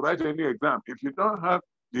 attendance to write any exam. If you don't have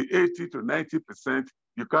the 80 to 90%,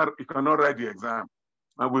 you cannot write the exam.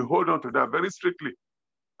 And we hold on to that very strictly.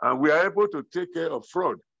 And we are able to take care of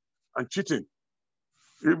fraud and cheating.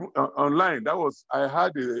 Even, online, I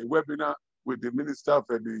had a webinar with the Minister of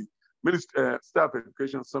Staff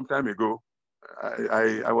Education some time ago.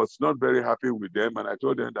 I was not very happy with them, and I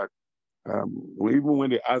told them that even when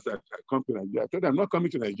they asked that I come to Nigeria, I told them I'm not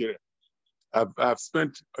coming to Nigeria. I've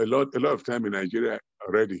spent a lot of time in Nigeria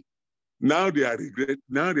already. Now they are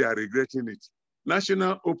regretting it.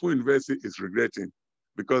 National Open University is regretting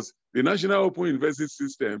because the National Open University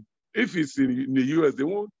system, if it's in the US, they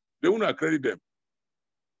won't accredit them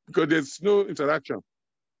because there's no interaction.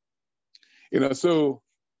 So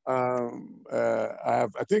I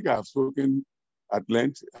think I have spoken at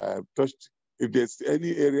length. I've touched. If there's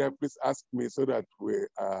any area, please ask me so that we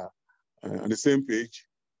are on the same page.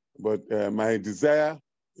 But my desire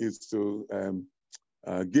is to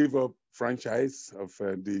give up franchise of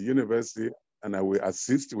the university, and I will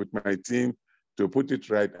assist with my team to put it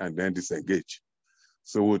right and then disengage.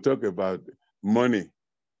 So we'll talk about money.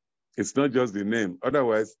 It's not just the name.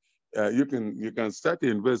 Otherwise, you can start the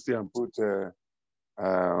university and put a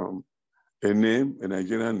name, a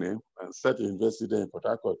Nigerian name, and start the university there in Port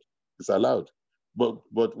Harcourt. It's allowed.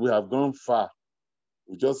 But we have gone far.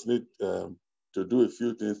 We just need to do a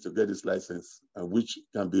few things to get this license, which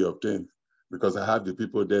can be obtained because I have the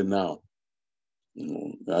people there now.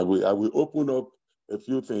 I will open up a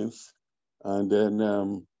few things, and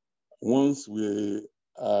then once we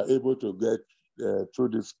are able to get through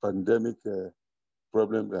this pandemic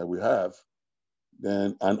problem that we have,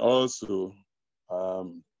 then and also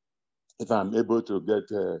if I'm able to get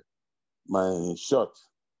my shot,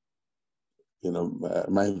 in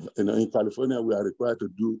California we are required to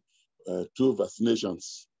do 2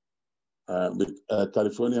 vaccinations.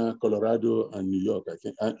 California, Colorado, and New York, I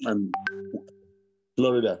think, and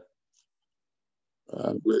Florida.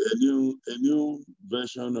 A new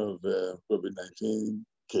version of COVID-19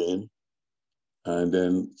 came, and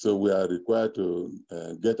then so we are required to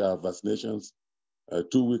get our vaccinations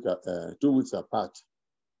 2 weeks apart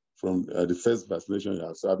from the first vaccination you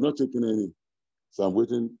have. So I've not taken any, so I'm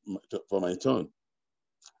waiting for my turn.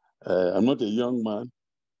 I'm not a young man.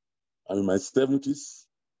 I'm in my 70s.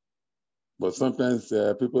 But sometimes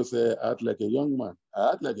people say I act like a young man.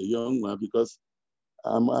 I act like a young man because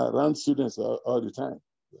I'm around students all the time.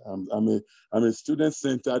 I'm a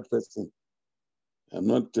student-centered person. I'm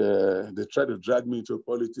not. They tried to drag me into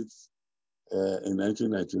politics in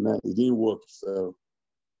 1999. It didn't work. So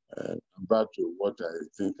I'm back to what I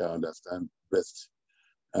think I understand best.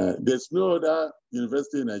 There's no other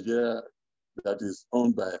university in Nigeria that is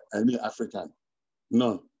owned by any African.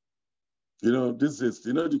 None.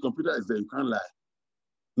 The computer is there, you can't lie.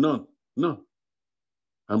 None. No.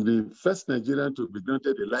 I'm the first Nigerian to be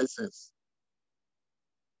granted a license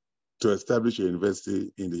to establish a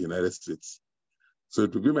university in the United States. So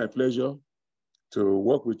it will be my pleasure to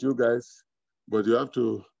work with you guys, but you have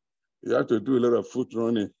to do a lot of foot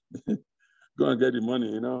running. Go and get the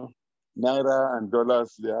money, Naira and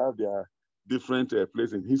dollars, they have their different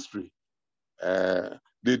place in history.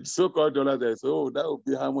 The so-called dollar, they say, oh, that would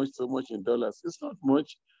be how much, so much in dollars. It's not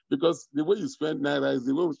much because the way you spend Naira is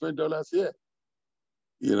the way we spend dollars here.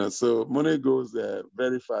 So money goes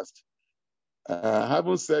very fast.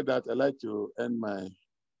 Having said that, I like to end my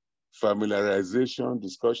familiarization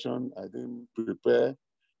discussion. I didn't prepare.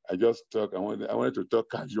 I just talk. I wanted to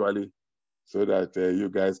talk casually so that you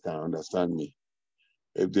guys can understand me.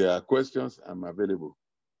 If there are questions, I'm available.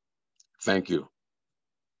 Thank you.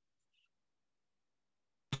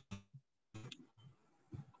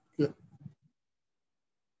 Yeah.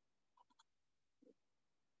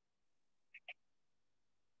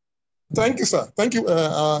 Thank you, sir. Thank you,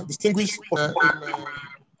 distinguished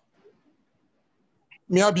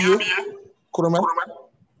Miabie Kuruma,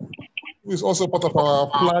 who is also part of our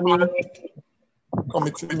planning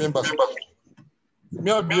committee members.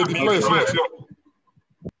 Miabie, the floor is yours.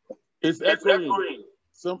 It's echoing.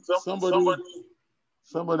 Somebody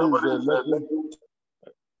is letting.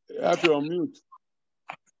 You have to unmute.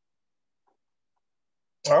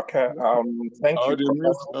 Okay. Thank you.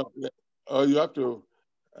 Or you have to.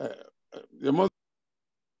 You must.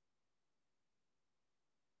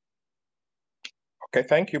 Okay.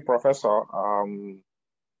 Thank you, Professor.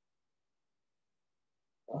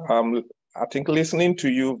 I think listening to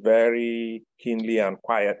you very keenly and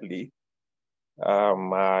quietly,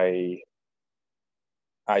 I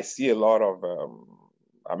see a lot of.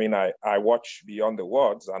 I watch beyond the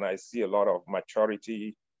words, and I see a lot of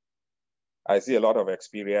maturity. I see a lot of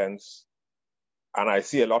experience, and I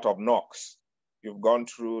see a lot of knocks. You've gone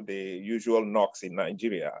through the usual knocks in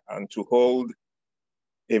Nigeria, and to hold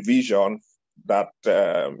a vision that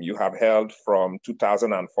you have held from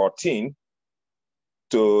 2014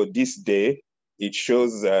 to this day, it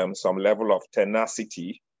shows some level of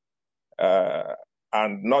tenacity,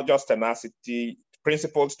 and not just tenacity,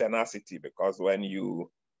 principled tenacity, because when you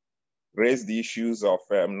raise the issues of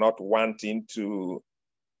not wanting to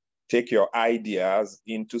take your ideas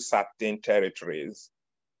into certain territories,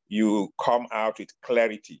 you come out with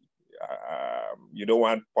clarity. You don't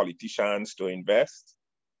want politicians to invest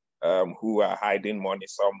who are hiding money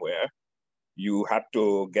somewhere. You had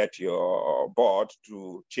to get your board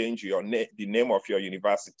to change the name of your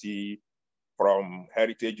university from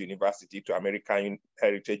Heritage University to American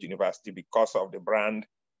Heritage University because of the brand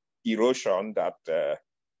erosion that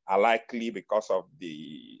are likely because of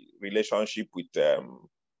the relationship with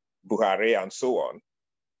Buhari and so on,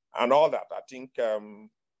 and all that. I think,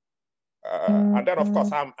 and then of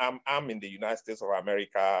course I'm in the United States of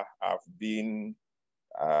America. I've been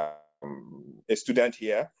a student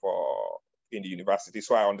here in the university,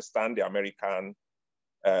 so I understand the American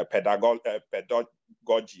pedagogy,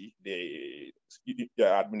 the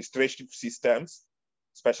administrative systems,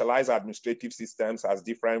 specialized administrative systems as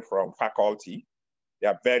different from faculty. They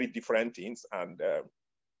are very different things, and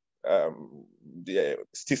the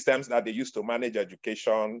systems that they use to manage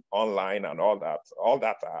education online and all that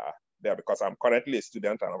are there because I'm currently a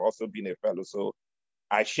student and I've also been a fellow. So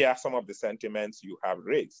I share some of the sentiments you have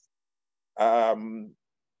raised.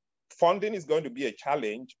 Funding is going to be a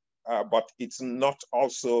challenge, but it's not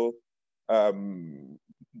also undoable.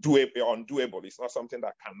 It's not something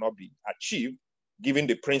that cannot be achieved given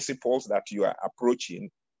the principles that you are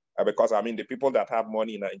approaching, because the people that have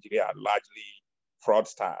money in Nigeria are largely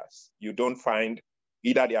fraudsters. You don't find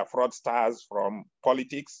either they are fraudsters from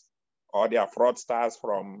politics or they are fraudsters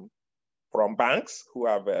from banks who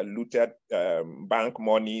have looted bank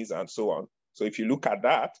monies and so on. So if you look at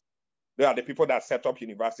that, they are the people that set up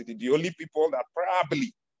university. The only people that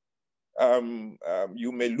probably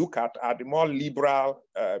you may look at are the more liberal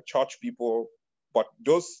church people, but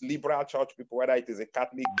those liberal church people, whether it is a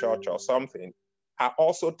Catholic church or something, are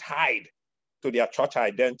also tied to their church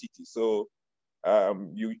identity. So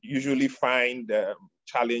you usually find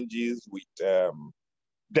challenges with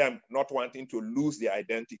them not wanting to lose their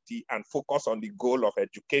identity and focus on the goal of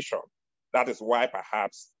education. That is why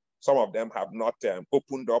perhaps some of them have not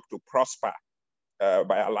opened up to prosper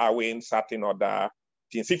by allowing certain other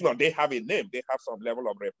things. If not, they have a name, they have some level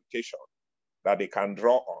of reputation that they can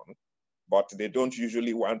draw on, but they don't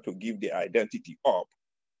usually want to give their identity up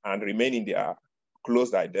and remain in their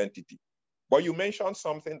closed identity. But you mentioned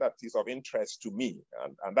something that is of interest to me,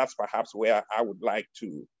 and that's perhaps where I would like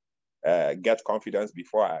to get confidence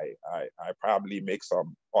before I probably make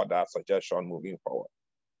some other suggestion moving forward.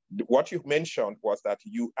 What you mentioned was that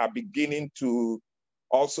you are beginning to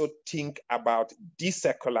also think about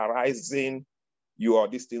desecularizing your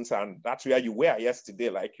distance, and that's where you were yesterday,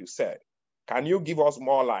 like you said. Can you give us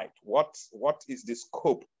more light? What is the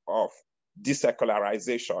scope of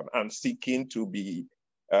desecularization and seeking to be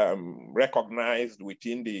recognized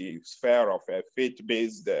within the sphere of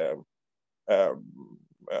faith-based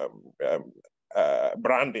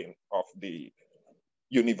branding of the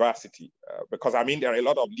university? Because I mean, there are a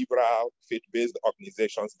lot of liberal faith-based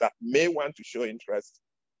organizations that may want to show interest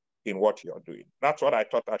in what you're doing. That's what I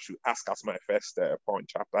thought I should ask as my first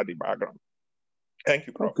point after the background. Thank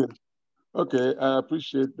you, Prof. Okay, I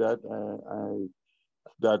appreciate that.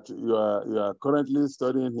 That you are currently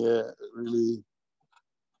studying here really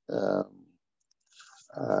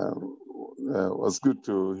was good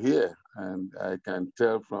to hear, and I can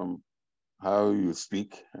tell from how you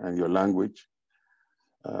speak and your language.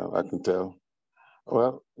 I can tell.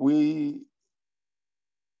 Well, with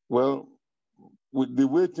the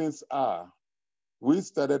way things are, we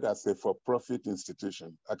started as a for-profit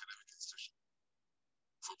institution, academic institution.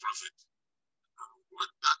 For-profit. What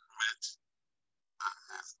that meant is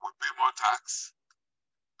we pay more tax.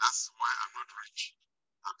 That's why I'm not rich.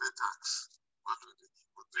 I pay tax.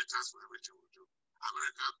 We pay tax for everything we do.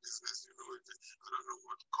 American business, you know, I don't know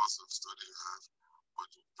what cost of study you have, but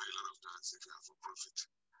you pay a lot of tax if you have for profit.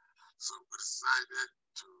 So we decided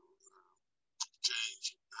to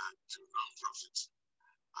change to non-profit.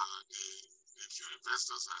 The few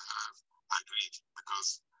investors I have agreed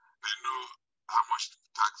because they know how much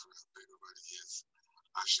tax we have paid over the years.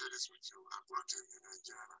 I share this with you. I brought in a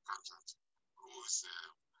Nigerian accountant who is a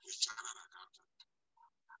Chinese accountant.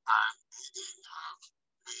 And he didn't have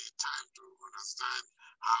the time to understand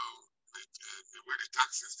how the way the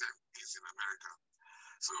tax system is in America.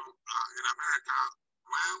 So in America,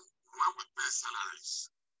 when we pay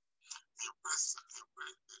salaries, you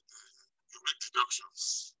make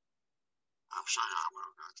deductions. I'm sure you're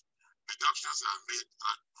aware of that. Deductions are made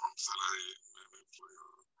from salary for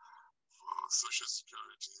social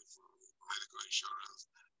security, for medical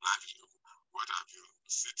insurance, livelihood, what have you,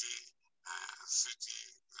 city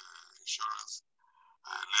insurance,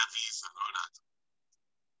 levies and all that.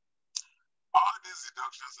 All these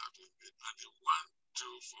deductions have been made, and they want to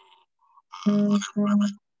for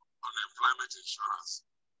unemployment insurance.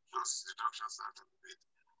 Those deductions have to be made.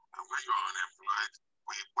 And when you're unemployed,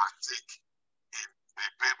 we partake in the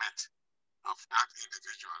payment of that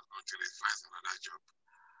individual until he finds another job.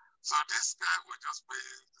 So this guy would just pay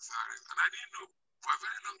salaries, and I didn't know for a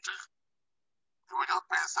very long time. He would just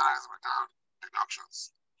pay salaries without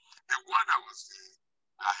deductions. The one that was the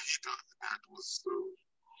hit that was so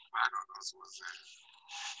bad on us was in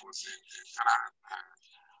the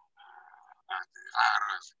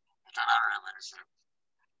IRS, Internal Revenue Service.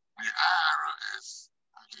 The IRS,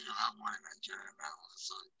 I think you have one in Nigeria now,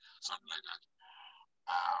 so something like that.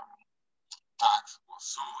 Tax was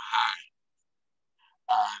so high,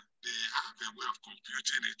 and they have a way of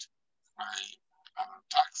computing it by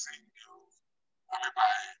taxing you, by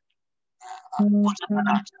putting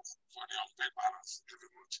penalties for the unpaid balance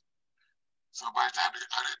every month. So by the time they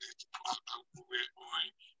added it, we were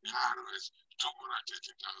owing the IRS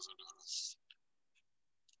 $230,000.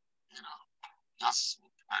 You know, that's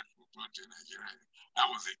what we brought in Nigeria. That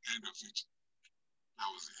was the end of it.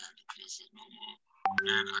 That was the end. I said no more.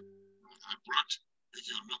 Then I brought, if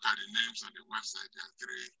you look at the names on the website, there are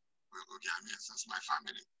three Ogamians. That's my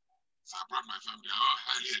family. So I brought my family. They're all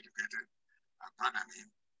highly educated. I brought them in.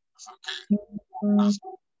 It's okay. Let's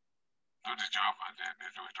do the job, and then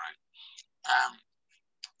they do it right.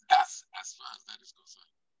 That's as far as that is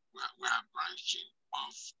concerned. We are branching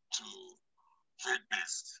off to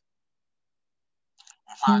faith-based.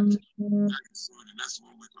 In fact, the next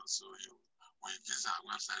 1 week or so, when you visit our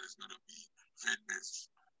website, is going to be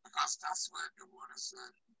faith-based, because that's where the word is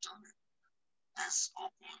turning. It's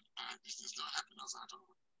open, and this is not helping us at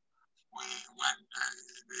all. When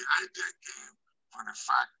the idea came from the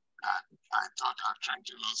fact that I taught at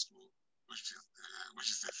Trinity Law School, which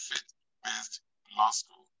is a faith-based law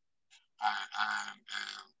school, and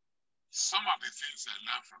so some of the things I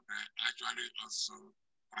learned from there actually also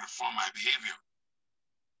reform my behavior.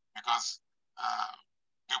 Because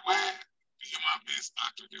the way the human beings are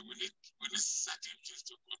today, we need certain things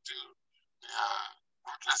to curtail their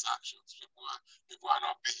reckless actions. People are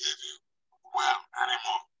not behaving well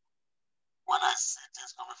anymore. When I see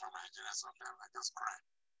things coming from Nigeria, sometimes I just cry.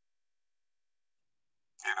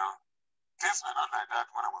 You know, things were not like that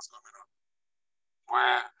when I was coming up.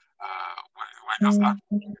 Where we're just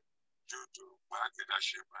acting due to bad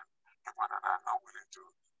leadership and people that are not willing to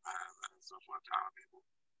support our people.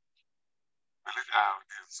 The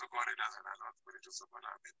so-called leaders are not willing to support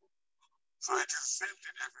our people. So it is the same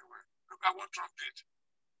thing everywhere. Look at what Trump did.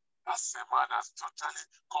 That's a man that's totally,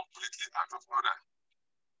 completely out of order.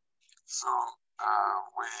 So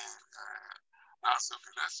we now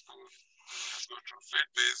something let's go through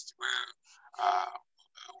faith-based where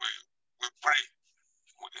we pray.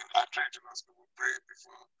 In our traditional school, we pray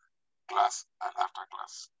before class and after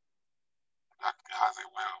class. That has a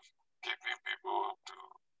way of keeping people to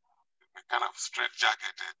be kind of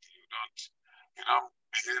straight-jacketed. You don't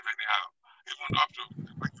behave anyhow, even up to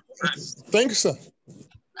when you dress. Thank you, sir.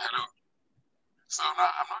 Hello. So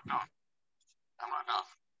now I'm not done.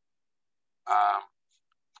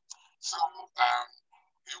 So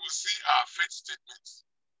you will see our faith statements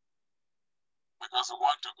because we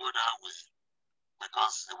want to go that way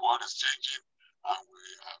because the world is changing and we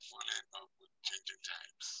are falling up with changing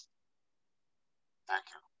times. Thank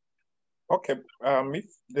you. Okay.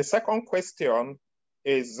 The second question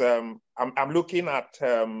is I'm looking at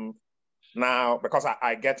now because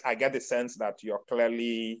I get the sense that you're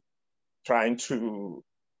clearly trying to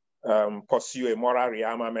pursue a moral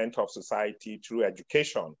rearmament of society through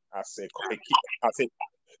education as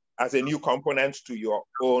a new component to your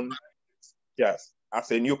own, yes, as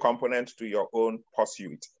a new component to your own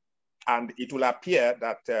pursuit. And it will appear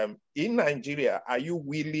that in Nigeria, are you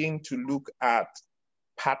willing to look at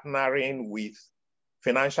partnering with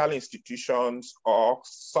financial institutions or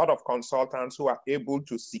sort of consultants who are able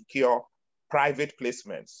to secure private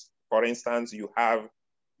placements? For instance, you have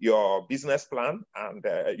your business plan and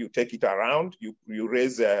you take it around, you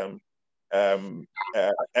raise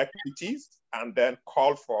equities and then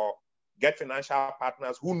get financial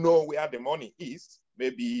partners who know where the money is,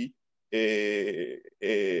 maybe a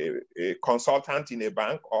consultant in a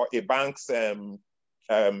bank or a bank's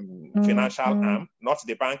financial arm, not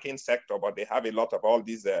the banking sector, but they have a lot of all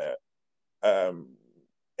these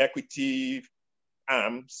equity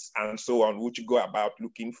arms and so on, which go about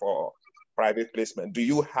looking for private placement. Do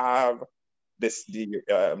you have the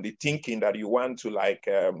thinking that you want to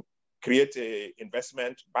create a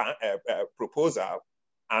investment proposal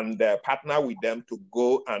and partner with them to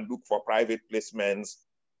go and look for private placements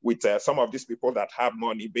with some of these people that have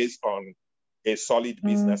money based on a solid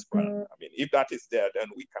business plan? I mean, if that is there, then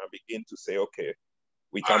we can begin to say, okay,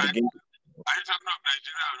 we can begin. Are you talking about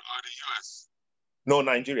Nigeria or the US? No,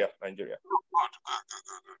 Nigeria. Good.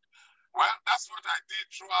 Well, that's what I did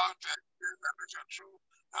throughout through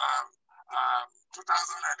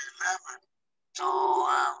 2011 to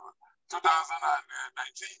 2019.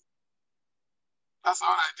 That's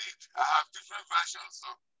all I did. I have different versions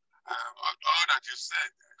of all that you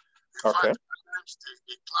said. In fact, sometimes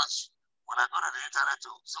they clash when I go to the internet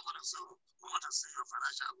to somebody say, we want to see your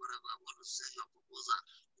financial whatever, I want to see your proposal,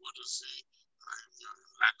 I want to see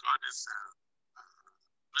like all this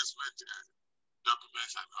placement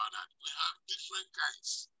documents and all that. We have different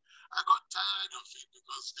kinds. I got tired of it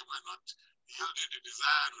because they were not yielding the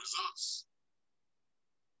desired results.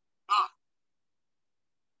 No.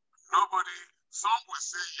 Nobody, some will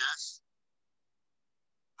say yes.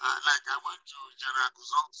 Like I went to General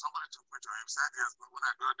Guzon, somebody took me to him, said yes, but when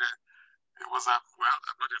I got there, it was I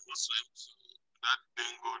got a Muslim, so that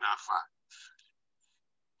didn't go that far.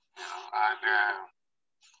 You know, and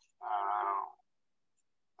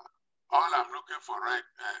all I'm looking for, right?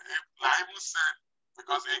 I even said,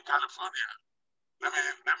 because in California, let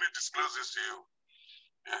me disclose this to you.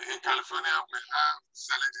 In California, we have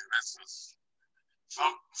silent investors.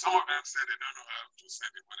 Some of them say they don't know how to send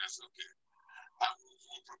it, but that's okay.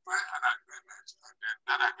 We'll prepare an agreement, and then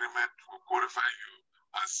that agreement will qualify you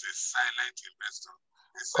as a silent investor.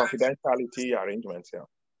 Confidentiality arrangements, yeah.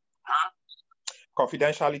 Huh?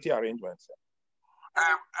 Confidentiality arrangements, yeah.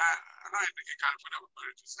 No, in California, we're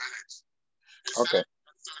married to silence. Okay.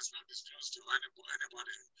 So it's not disclosed to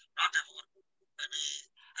anybody, not even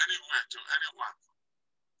anywhere to anyone.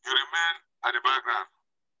 You remain at the background.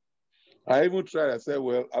 I even tried. I said,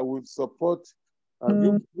 well, I would support.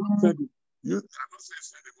 You said I'm not saying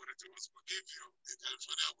send the money to us, but give you in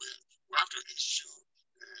California where we have to issue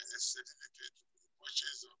a certificate for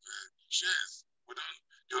purchase of shares. We don't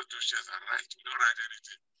just do shares and write. We don't write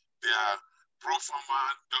anything. They are pro forma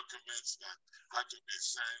documents that have to be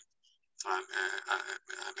signed, and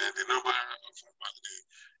then the number of the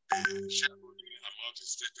shareholding amount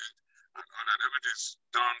is stated, and all that everything is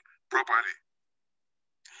done properly.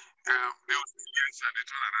 They will say yes, and they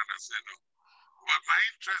turn around and say no. But my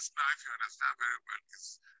interest now, if you understand very well,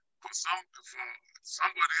 is for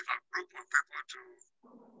somebody, a group of people to.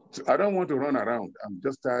 I don't want to run around. I'm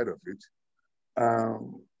just tired of it.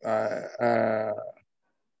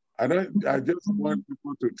 I just want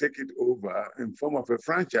people to take it over in form of a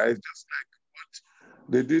franchise, just like what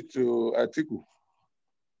they did to Atiku.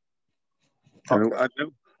 Okay.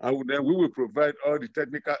 And then we will provide all the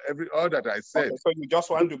technical, all that I said. Okay, so you just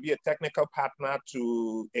want to be a technical partner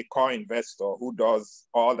to a core investor who does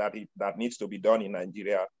all that needs to be done in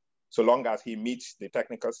Nigeria, so long as he meets the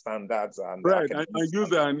technical standards and right. And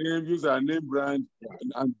use our name brand,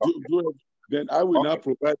 and do. Then I will now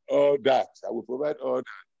provide all that. I will provide all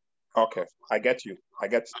that. Okay, I get you. I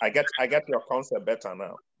get your concept better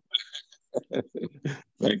now.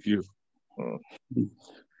 Thank you.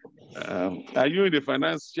 Are you in the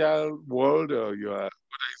financial world, or what are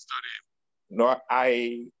you studying? No,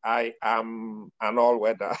 I am an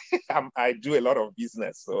all-weather. I do a lot of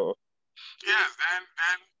business. So yes, and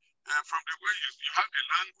from the way you have the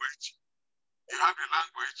language, and you have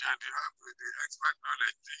the expert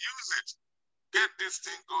knowledge to use it. Get this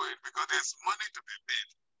thing going, because there's money to be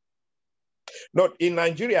made. No, in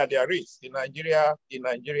Nigeria there is. In Nigeria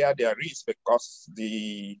there is, because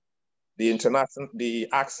the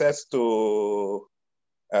access to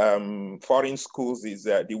foreign schools is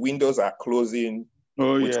the windows are closing.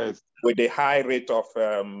 Oh yes. With the high rate of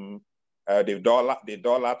the dollar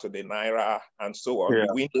to the naira and so on,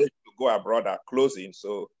 the windows to go abroad are closing.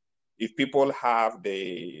 So if people have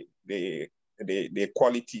the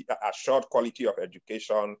quality, assured quality of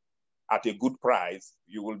education at a good price,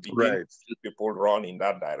 you will begin to see people run in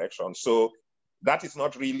that direction. So that is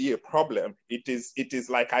not really a problem. It is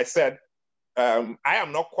like I said, I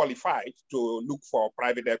am not qualified to look for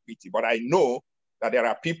private equity, but I know that there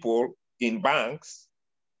are people in banks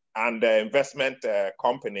and investment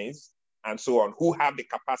companies and so on who have the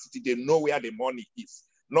capacity. They know where the money is.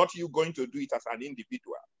 Not you going to do it as an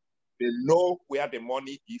individual. They know where the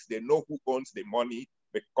money is. They know who owns the money,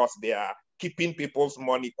 because they are keeping people's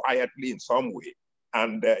money quietly in some way.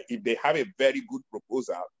 And if they have a very good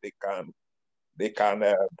proposal, they can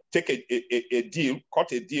take a deal,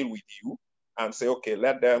 cut a deal with you, and say, okay,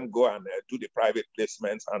 let them go and do the private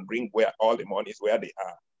placements and bring where all the money is where they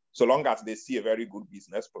are, so long as they see a very good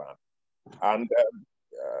business plan. And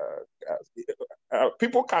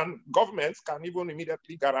governments can even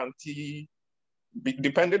immediately guarantee,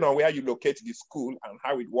 depending on where you locate the school and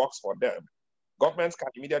how it works for them, governments can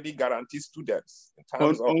immediately guarantee students in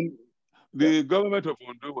terms of. The government of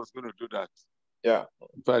Ondo was going to do that. Yeah.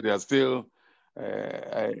 In fact, they are still.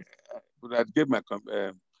 I gave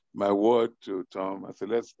my word to Tom. I said,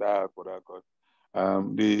 let's start Port Harcourt.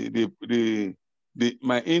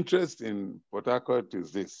 My interest in Port Harcourt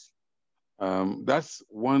is this. That's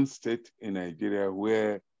one state in Nigeria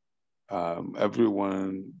where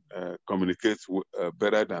everyone communicates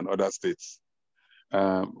better than other states.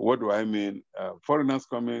 What do I mean? Foreigners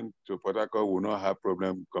coming to Port Harcourt will not have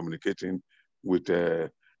problem communicating with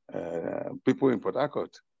people in Port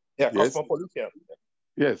Harcourt. Yeah, cosmopolitan.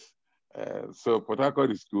 Yes. So Port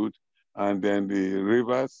Harcourt is good. And then the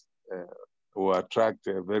rivers will attract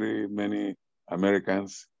very many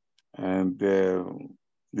Americans. And the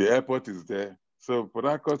airport is there. So Port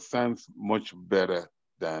Harcourt stands much better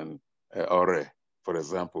than Ore, for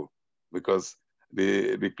example, because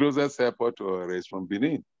the closest airport to Ore is from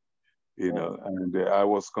Benin, and I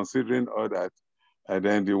was considering all that. And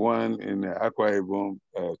then the one in Akwa Ibom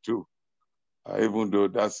too, even though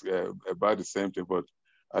that's about the same thing, but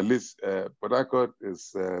at least Port Harcourt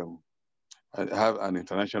is have an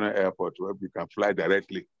international airport where we can fly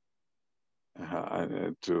directly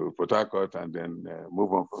to Port Harcourt and then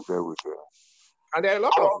move on from there with. And there are a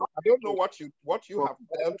lot of. I don't know what you have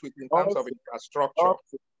dealt with in terms of infrastructure.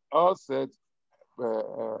 All said,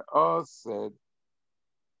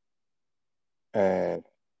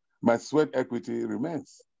 my sweat equity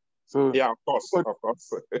remains. So yeah, of course.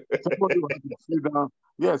 Somebody has to sit down.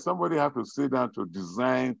 Yeah, somebody has to sit down to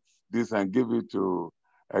design this and give it to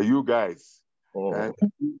you guys.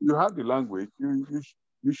 You have the language.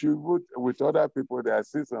 You should vote with other people. There I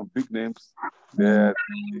see some big names. There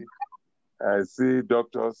I see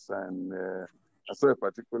doctors, and I saw a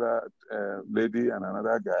particular lady and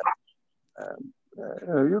another guy.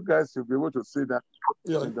 You guys should be able to sit down.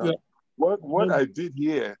 Yeah. What I did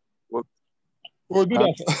here was We'll do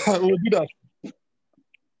that. We'll do that.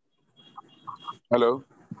 Hello?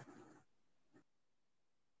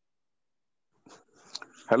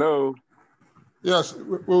 Hello? Yes,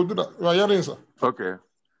 we'll do that. We are hearing, sir. Okay.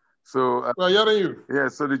 So, We are hearing you. yeah,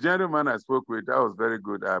 so the gentleman I spoke with, that was very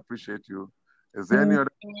good. I appreciate you. Is there any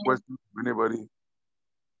other question from anybody?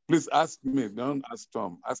 Please ask me. Don't ask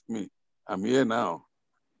Tom. Ask me. I'm here now.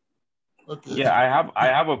 Okay. Yeah, I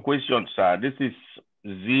have a question, sir. This is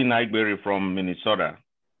Z Nightberry from Minnesota.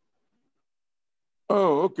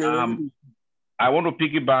 Oh, okay. I want to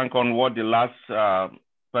piggyback on what the last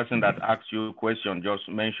person that asked you a question just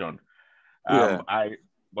mentioned. Yeah.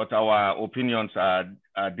 But our opinions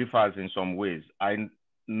differs in some ways. I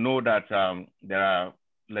know that there are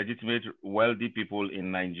legitimate, wealthy people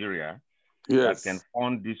in Nigeria that can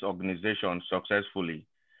fund this organization successfully.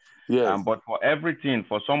 Yes. But for everything,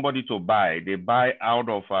 for somebody to buy, they buy out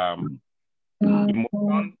of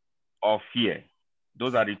emotion or fear.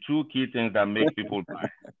 Those are the two key things that make people buy.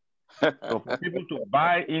 So for people to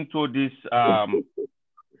buy into this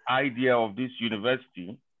idea of this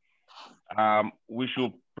university, we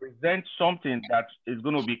should present something that is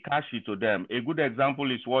going to be catchy to them. A good example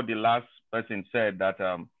is what the last person said, that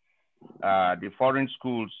the foreign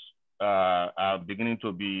schools are beginning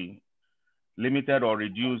to be limited or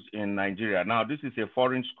reduced in Nigeria. Now, this is a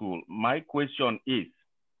foreign school. My question is,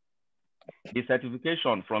 the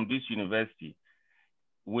certification from this university,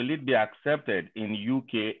 will it be accepted in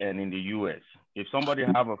UK and in the US? If somebody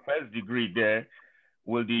have a first degree there,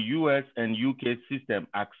 will the US and UK system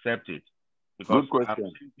accept it? Because I'm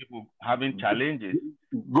seeing people having challenges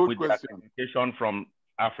with the certification from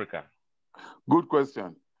Africa. Good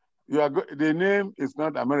question. The name is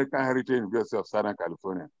not American Heritage University of Southern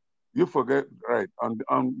California. You forget, right, on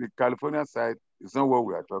the California side, it's not what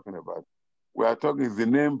we are talking about. We are talking is the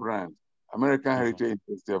name brand, American Heritage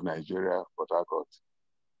University of Nigeria, Port Harcourt.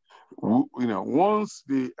 You know, once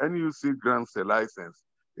the NUC grants a license,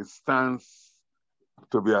 it stands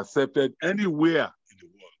to be accepted anywhere in the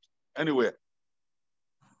world. Anywhere.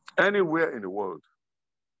 Anywhere in the world.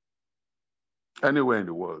 Anywhere in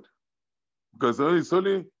the world. Because it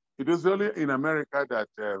is only in America that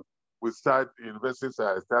we start, universities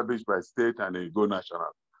are established by state and they go national.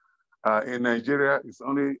 In Nigeria, it's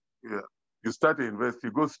only, you start a university,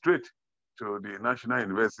 you go straight to the National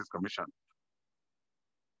Universities Commission.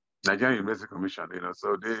 Nigerian University Commission, you know,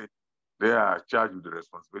 so they are charged with the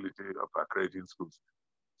responsibility of accrediting schools.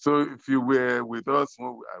 So if you were with us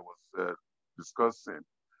when I was discussing,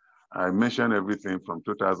 I mentioned everything from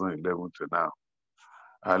 2011 to now.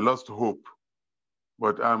 I lost hope,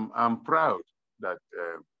 but I'm proud that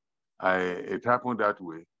it happened that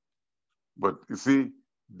way. But you see,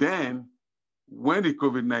 then when the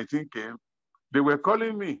COVID-19 came, they were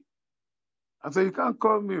calling me. I said, you can't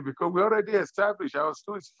call me because we already established our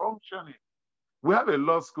school is functioning. We have a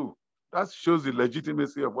law school. That shows the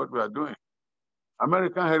legitimacy of what we are doing.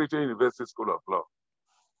 American Heritage University School of Law.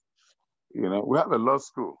 You know, we have a law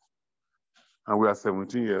school and we are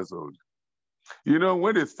 17 years old. You know,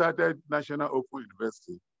 when they started National Open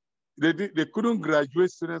University, they couldn't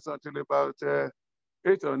graduate students until about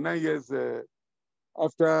 8 or 9 years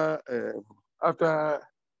after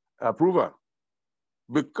approval,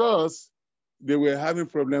 because they were having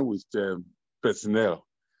problems with personnel.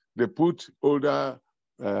 They put older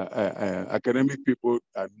academic people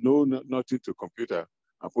that know nothing to computer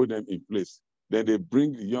and put them in place. Then they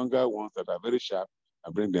bring the younger ones that are very sharp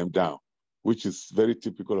and bring them down, which is very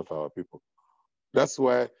typical of our people. That's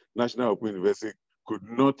why National Open University could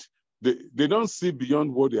not, they don't see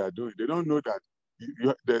beyond what they are doing. They don't know that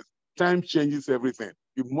the time changes everything.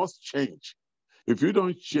 You must change. If you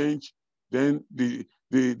don't change, then the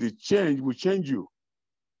change will change you.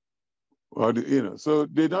 Or you know, so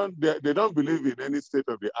they don't believe in any state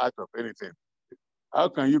of the art of anything. How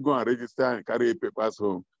can you go and register and carry your papers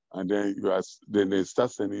home and then they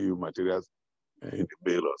start sending you materials in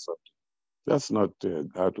the mail or something? That's not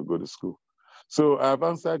how to go to school. So I've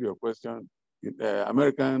answered your question.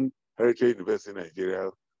 American Heritage University in Nigeria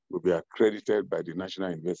will be accredited by the National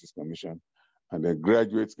Universities Commission, and the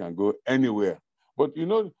graduates can go anywhere. But you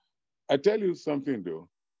know, I tell you something though.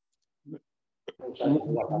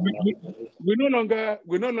 We no longer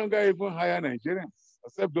even hire Nigerians,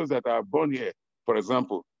 except those that are born here. For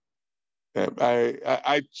example,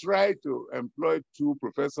 I tried to employ 2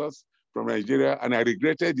 professors from Nigeria, and I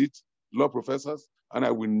regretted it, law professors, and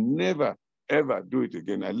I will never, ever do it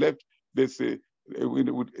again. I left, there's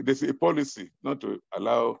a policy not to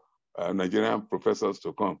allow Nigerian professors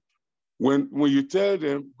to come. When you tell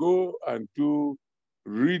them, go and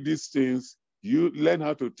read these things, you learn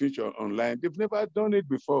how to teach online, they've never done it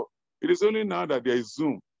before. It is only now that there is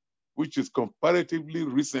Zoom, which is comparatively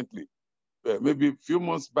recently, maybe a few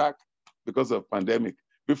months back because of pandemic.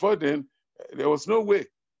 Before then, there was no way.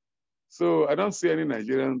 So I don't see any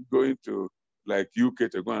Nigerian going to like UK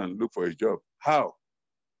to go and look for a job. How?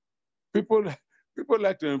 People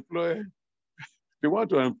like to employ, they want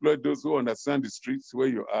to employ those who understand the streets where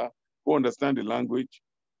you are, who understand the language.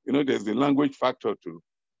 You know, there's the language factor too.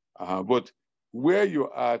 But where you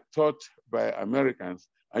are taught by Americans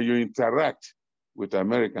and you interact with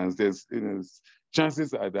Americans, there's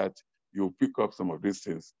chances are that you'll pick up some of these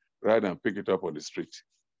things rather than pick it up on the street.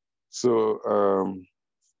 So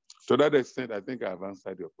to that extent, I think I've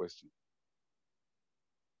answered your question.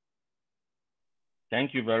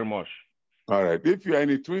 Thank you very much. All right. If you are in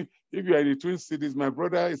the Twin Cities, my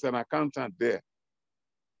brother is an accountant there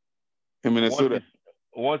in Minnesota.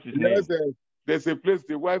 What's his name? There's a place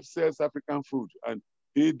the wife sells African food, and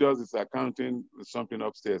he does his accounting something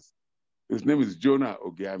upstairs. His name is Jonah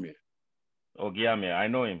Ogiamia. Ogiamia, I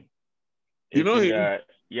know him. You know him?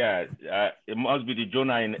 Yeah, it must be the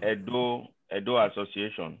Jonah in Edo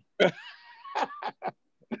Association.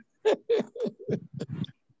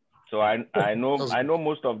 So I know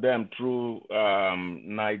most of them through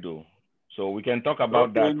NIDO. So we can talk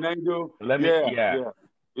about that. NIDO.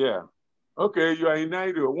 Yeah. Okay, you are in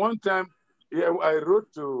NIDO. One time, I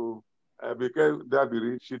wrote to because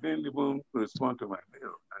Dabiri, she didn't even respond to my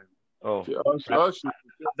mail.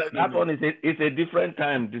 That one is a different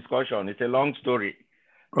time discussion. It's a long story.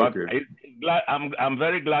 But okay. I'm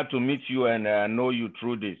very glad to meet you and know you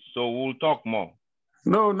through this. So we'll talk more.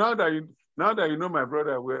 No, now that you know my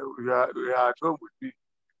brother, we are at home with me.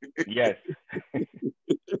 Yes.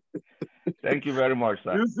 Thank you very much,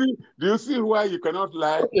 sir. Do you see why you cannot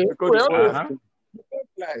lie? Okay. Because you cannot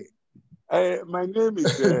lie. My name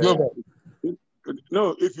is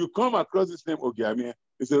no. If you come across this name Ogiamia,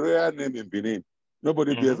 it's a rare name in Benin.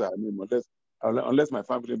 Nobody bears our name unless my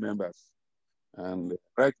family members. And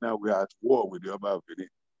right now we are at war with the Oba of Benin.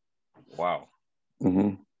 Wow.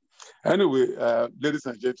 Anyway, ladies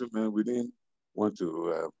and gentlemen, we didn't want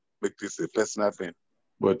to make this a personal thing,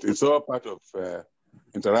 but it's all part of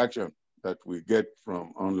interaction that we get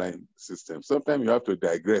from online systems. Sometimes you have to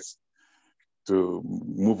digress to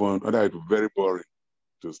move on, otherwise it will be very boring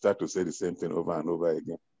to start to say the same thing over and over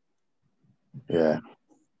again. Yeah.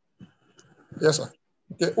 Yes, sir.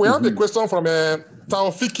 Okay. We have a question from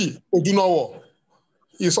Taofiki Odunowo.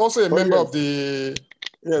 He's also a member of the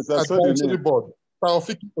advisory board.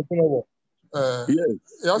 Taofiki Odunowo.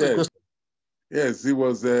 Yes, he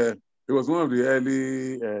was one of the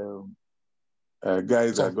early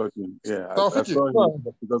guys that got in. Yeah, I saw him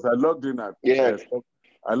because I logged in at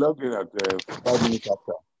 5 minutes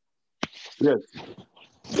after. Yes.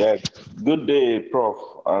 Yeah. Good day, Prof.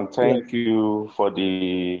 And thank you for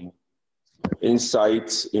the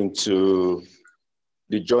insights into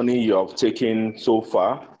the journey you have taken so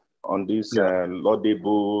far on this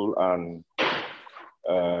laudable and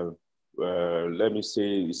let me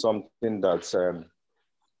say something that's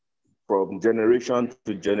from generation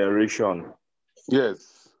to generation.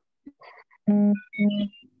 Yes.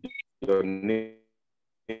 Your name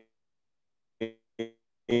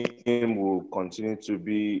will continue to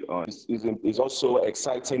be on. It's also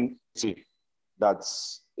exciting to see that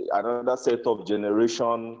another set of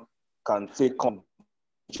generation can take on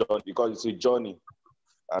journey because it's a journey.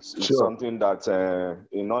 It's something that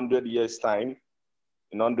in 100 years' time,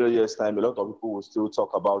 a lot of people will still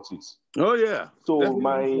talk about it. Oh yeah. So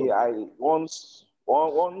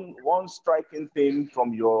one striking thing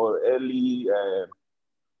from your early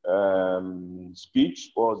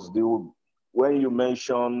speech was when you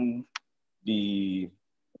mentioned the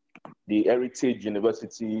Heritage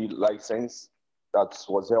University license that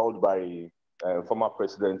was held by former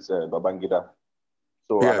President Babangida.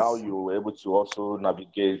 So how you were able to also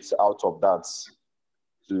navigate out of that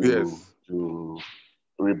to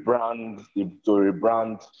rebrand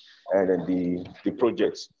and the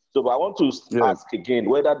projects. So I want to ask again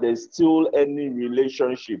whether there's still any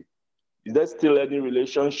relationship. Is there still any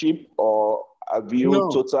relationship, or have you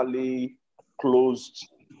totally closed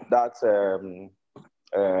that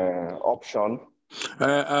option?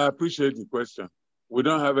 I appreciate the question. We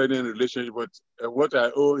don't have any relationship, but what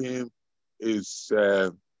I owe him is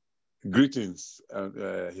greetings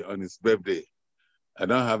on his birthday. I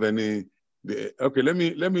don't have any. Okay, let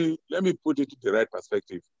me put it in the right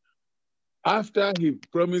perspective. After he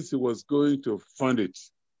promised he was going to fund it,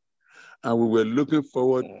 and we were looking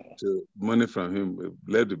forward to money from him,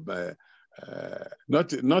 led by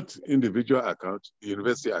not individual account,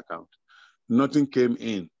 university account. Nothing came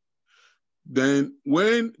in. Then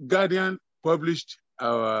when Guardian published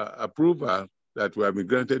our approval that we have been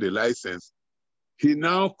granted a license, he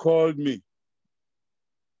now called me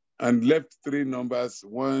and left 3 numbers,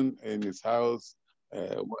 one in his house,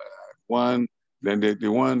 one, then the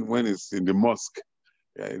one when it's in the mosque.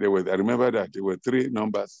 I remember that there were 3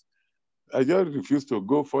 numbers. I just refused to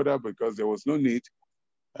go further because there was no need,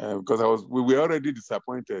 because we were already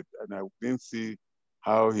disappointed, and I didn't see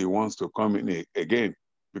how he wants to come in again,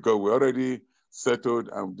 because we already settled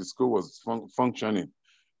and the school was functioning.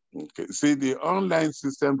 Okay. See, the online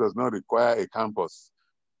system does not require a campus.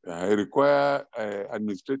 It requires an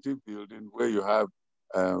administrative building where you have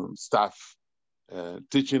staff,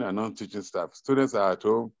 teaching and non-teaching staff. Students are at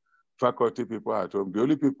home, faculty people are at home. The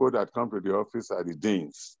only people that come to the office are the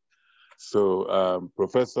deans. So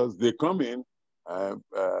professors, they come in,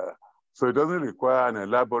 so it doesn't require an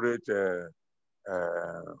elaborate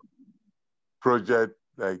project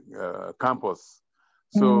like campus.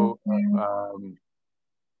 So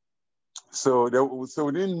so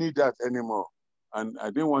we didn't need that anymore. And I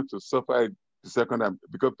didn't want to suffer the second time,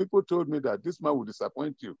 because people told me that this man will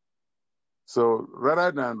disappoint you. So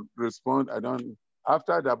rather than respond,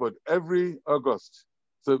 after that, but every August,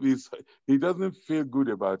 so he doesn't feel good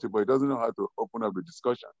about it, but he doesn't know how to open up the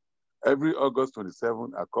discussion. Every August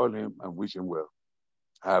 27th, I call him and wish him well.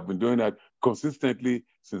 I have been doing that consistently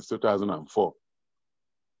since 2004.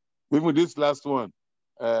 Even this last one,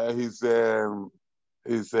 his aide,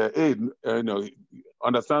 he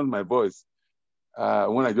understands my voice.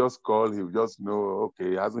 When I just call, he'll just know, okay,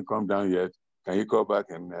 he hasn't come down yet. Can you call back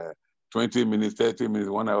in 20 minutes, 30 minutes,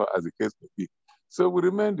 1 hour, as the case may be? So we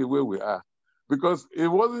remain the way we are. Because it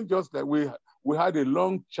wasn't just that we had a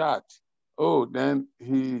long chat. Oh, then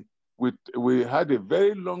we had a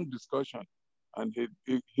very long discussion, and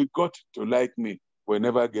he got to like me, but he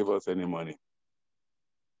never gave us any money.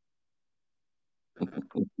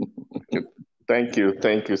 Thank you,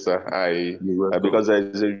 sir. Because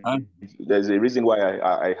there's a reason why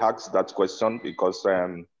I asked that question, because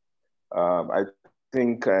I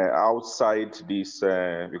think outside this,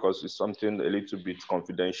 because it's something a little bit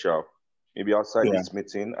confidential, maybe outside this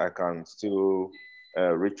meeting, I can still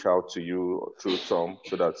reach out to you through Tom,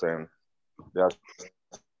 so that there are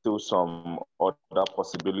still some other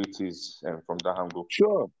possibilities from that angle.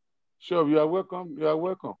 Sure. You are welcome.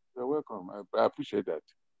 I appreciate that.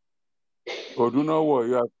 Odunowo,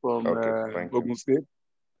 you are from Ogun State?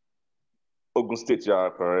 Ogun State, you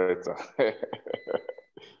are correct.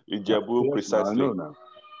 Ijebu, yes, precisely. I know now.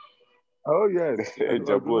 Oh, yes.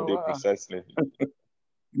 Ijebu, precisely.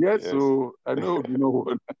 Yes, so I know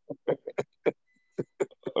Odunowo.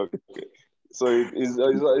 Okay. So it's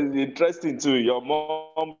interesting too. Your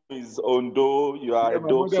mom is Ondo, you are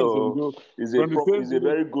Edo, so it's a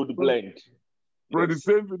very good blend. From the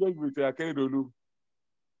same village with Akeredolu.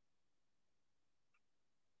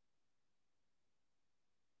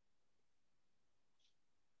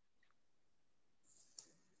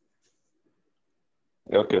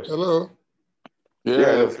 Okay. Hello.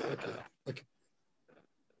 Yes. Okay.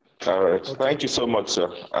 All right. Okay. Thank you so much,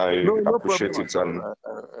 sir. I appreciate it, and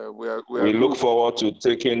we look forward to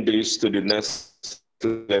taking this to the next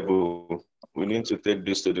level. We need to take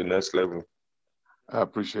this to the next level. I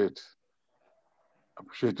appreciate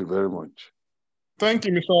it very much. Thank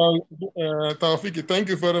you, Mr. Taufiki. Thank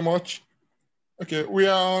you very much. Okay, we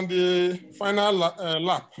are on the final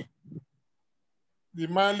lap. The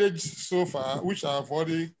mileage so far, which I've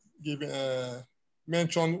already given,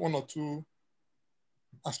 mentioned 1 or 2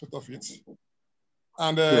 aspects of it.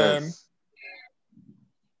 And yes.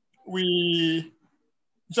 we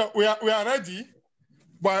are ready,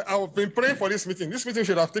 but I've been praying for this meeting. This meeting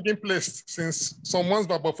should have taken place since some months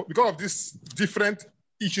back, but because of these different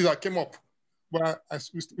issues that came up, but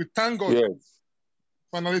we thank God,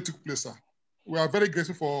 finally took place, sir. We are very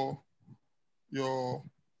grateful for your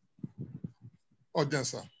audience,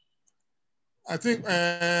 sir. I think we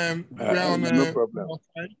are on no problem.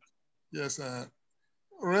 Yes,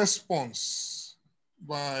 response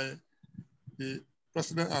by the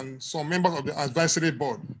president and some members of the advisory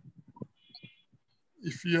board.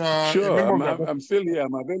 If you are sure, a member I'm still here.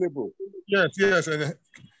 I'm available. Yes, and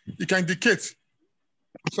you can indicate,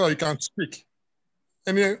 so you can speak.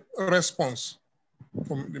 Any response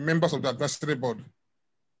from the members of the advisory board?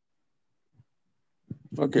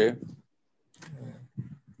 Okay.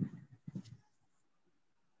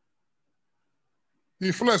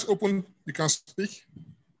 The floor is open. You can speak.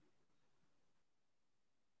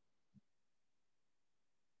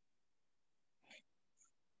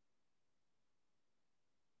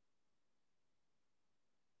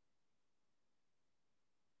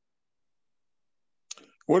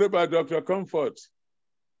 What about Dr. Comfort?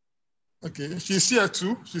 Okay, she's here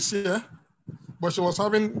too. She's here, but she was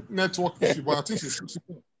having network issue. But I think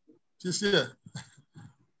she's here.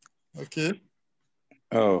 Okay.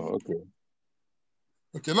 Oh, okay.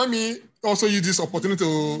 Okay, let me also use this opportunity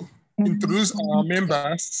to introduce our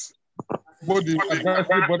members, both the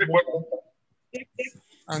advisory board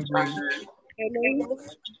and the. Hello.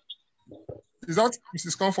 Is that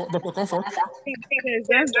Mrs. Comfort, Dr. Comfort? Yes,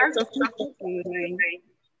 that's Dr. Comfort on the line.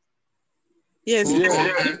 Yes.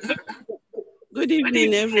 Okay. Good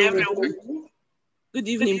evening, everyone. Good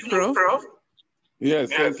evening, Prof.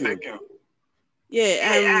 Yes, thank you. Yeah,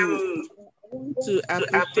 I want to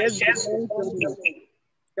appreciate the long journey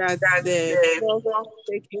that the Prof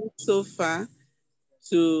taken so far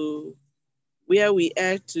to where we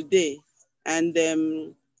are today. And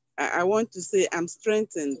I want to say I'm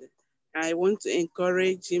strengthened. I want to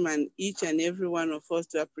encourage him and each and every one of us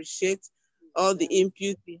to appreciate all the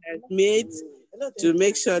input he has made to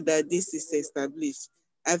make sure that this is established.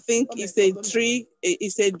 I think it's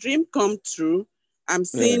a dream come true. I'm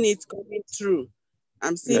seeing it coming true.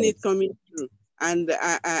 I'm seeing it coming true. And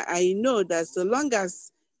I know that so long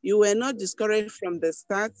as you were not discouraged from the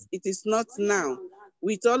start, it is not now.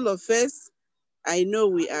 With all of us, I know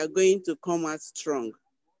we are going to come out strong.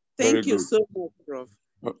 Thank you so much, Prof.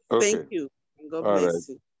 Okay. Thank you. And God bless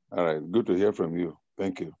you. All right. Good to hear from you.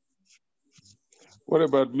 Thank you. What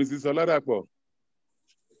about Mrs. Oladapo?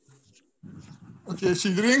 Okay,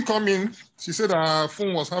 she didn't come in. She said her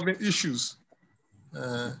phone was having issues.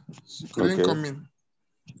 She couldn't come in.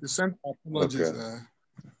 She sent apologies. Okay.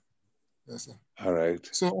 Yes, sir. All right.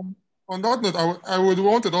 So on that note, I would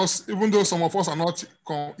want us, even though some of us are not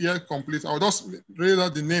yet complete, I would just read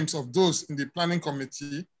out the names of those in the planning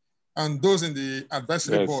committee and those in the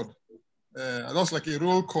advisory board. That's like a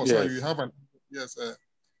roll call. So you have an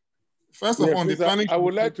first of all, the planning. I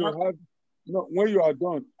would like to have when you are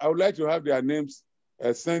done. I would like to have their names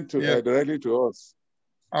sent to directly to us.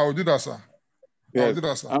 I will do that, sir. Yes. I will do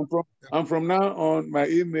that, sir. And from now on, my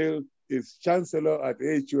email is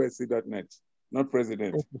chancellor@ahusc.net, not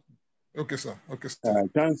president. Okay, sir. Okay, sir.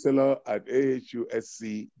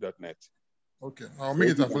 chancellor@ahusc.net. Okay, I'll make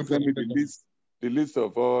it available. Send me the list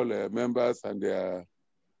of all members and their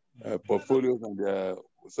portfolios and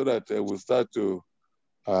so that we'll start to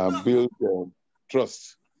build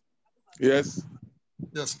trust. Yes.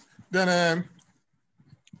 Yes. Then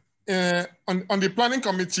on the planning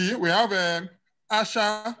committee, we have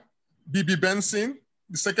Asha Bibi Benson,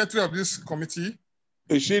 the secretary of this committee.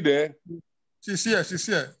 Is she there? She's here. She's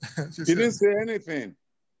here. She didn't say anything.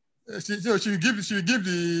 She will give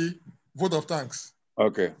the vote of thanks.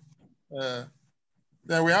 Okay.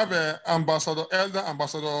 Then we have Elder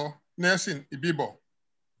Ambassador Nelson Ibibo.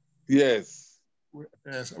 Yes.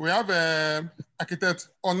 Yes. We have Architect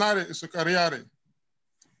Onare Isokariare.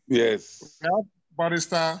 Yes. We have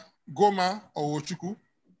Barrister Goma Owochukwu,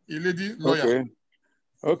 a lady lawyer.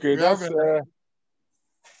 Okay. That's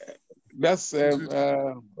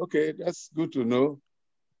okay. That's good to know.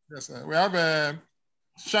 Yes, sir. We have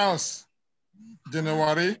Charles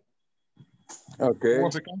January. Okay. Who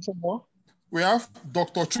was a councilor. We have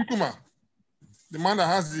Dr. Chukuma, the man that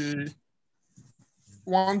has the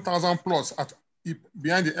 1,000 plus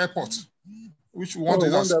behind the airport, which we want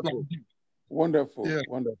is wonderful. Yes.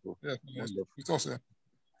 Wonderful. Yes. It's also.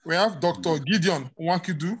 We have Dr. Gideon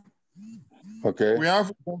Wankidu. Okay. We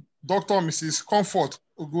have Dr. Mrs. Comfort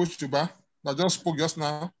Ugochuba that just spoke just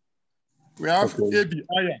now. We have A.B.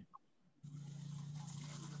 Aya.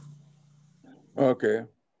 Okay.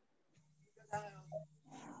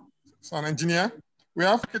 So an engineer. We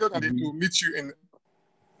have to meet you in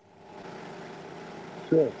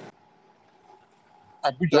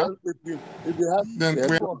Abuja. Well, if you have, then we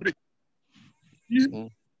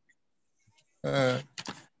have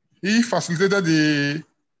he facilitated the,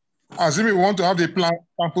 assuming we want to have the plan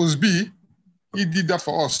campus B, he did that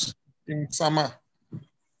for us in Sama.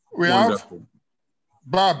 We have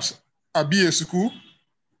Babs Abiesuku.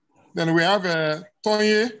 Then we have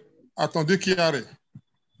Tonye Atondikiare.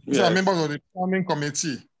 These are members of the planning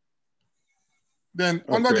committee. Then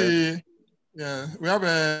under the, we have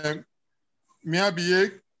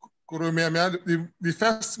Miabiye Koromia. The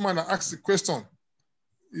first man that asked the question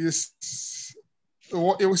is,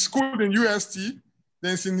 it was schooled in UST,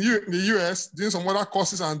 then it's in the US, doing some other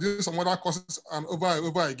courses and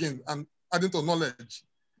over again, and adding to knowledge.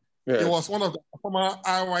 He was one of the former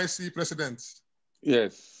IYC presidents.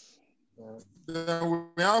 Yes. Then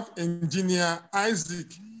we have engineer Isaac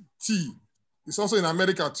T. He's also in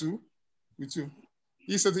America too, with you.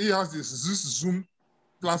 He said he has this Zoom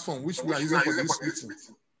platform, which we are using for this meeting.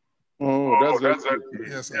 Oh, that's very good.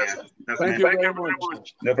 Yes, sir. Yes, Thank you very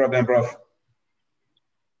much. No problem, Prof.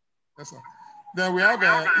 Yes, sir. Then we have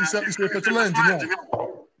it's a petroleum engineer.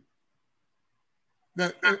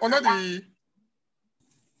 Then under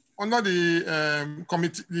the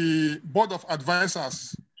committee, the board of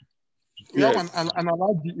advisors, we have an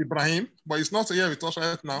Alaji Ibrahim, but he's not here with us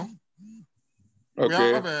right now. Okay.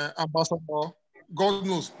 We have Ambassador, God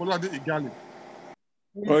knows, Polade Igali,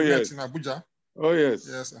 who Oh, met yes. in Abuja. Oh, yes.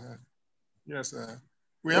 Yes. Yes.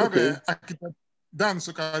 We have architect Dan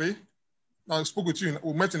Sukari. I spoke with you.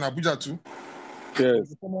 We met in Abuja too. Yes.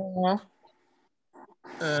 The former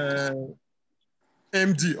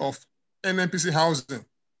MD of NNPC Housing.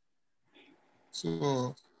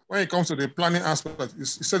 So when it comes to the planning aspect, he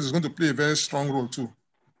said it's going to play a very strong role too.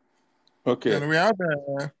 Okay. And we have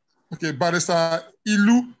Barrister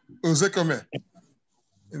Ilu Ozekome.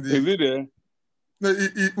 Is he there? No,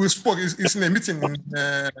 we spoke. He's in a meeting in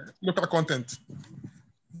local content.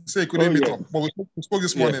 So he couldn't meet up, but we spoke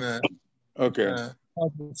this morning. Okay.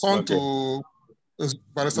 Son to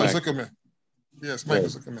Barrister Ozekome. Yes, Mike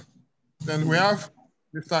Ozekome. Then we have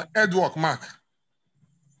Mr. Edward Mark.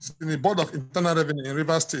 He's in the Board of Internal Revenue in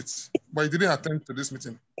Rivers State, but he didn't attend to this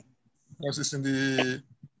meeting because he's in the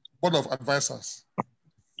Board of Advisors.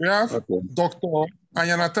 We have Dr.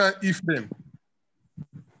 Ayanata Ifdem.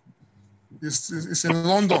 He's in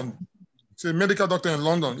London. He's a medical doctor in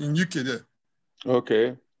London, in UK there.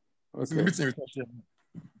 Okay. He's in the meeting with us here.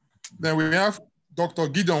 Then we have Dr.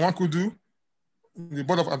 Gideon Wakudu, in the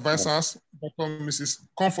Board of Advisors, Dr. Mrs.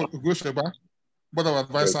 Comfort Ugosheba, Board of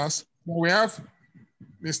Advisors. Then we have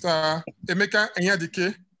Mr. Emeka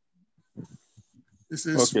Enyadike. He's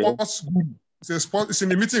a sports guru. He's in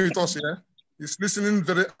the meeting with us here. He's listening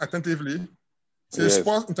very attentively. He's a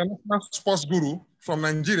international sports guru from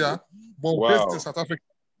Nigeria, but based in South Africa.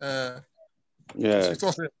 He's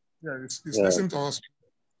listening to us.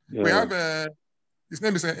 We have his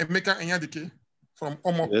name is Emeka Enyadike from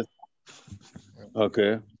Omo. Yes.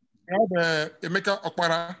 Okay. We have Emeka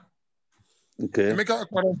Okpara. Okay. Emeka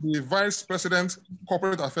Okpara is the Vice President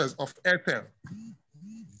Corporate Affairs of Airtel.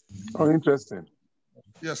 Oh, interesting.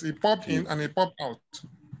 Yes, he popped in and he popped out.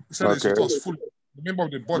 He said it was full. The member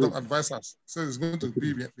of the Board of Advisors said it's going to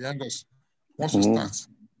be behind us once we start.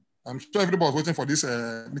 I'm sure everybody's waiting for this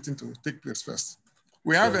meeting to take place first.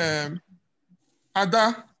 We have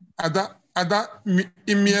Ada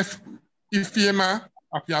Ifiema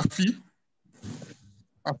Apiafi,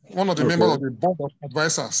 one of the members of the Board of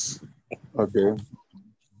Advisors. Okay.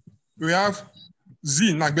 We have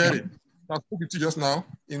Z Nagberi, I spoke to you just now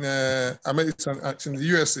in America, it's in the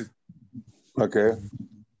USA. Okay.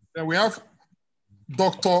 Then we have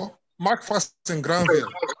Dr. Mark Fasten Granville.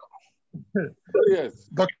 Yes.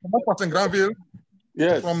 Dr. Mark Fasten Granville.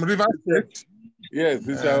 Yes. From Rivers State. Yes,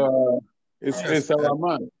 it's our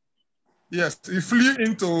man. Yes, he flew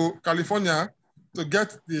into California to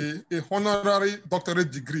get a honorary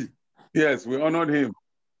doctorate degree. Yes, we honored him.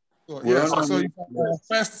 So, he's our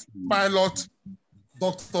first pilot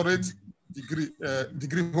doctorate degree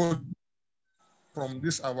holder from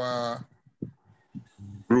this our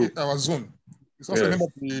zone. He's also a member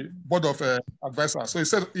of the Board of Advisors. So he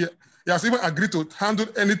said he has even agreed to handle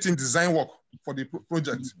anything design work for the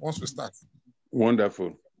project once we start.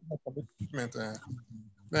 Wonderful.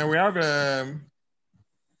 Then we have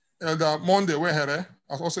Elder Monde Wehere,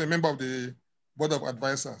 as also a member of the Board of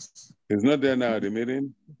Advisors. He's not there now at the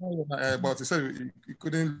meeting? But he said he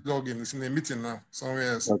couldn't log in. He's in a meeting now,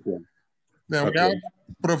 somewhere else. Okay. Then we have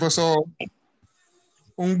Professor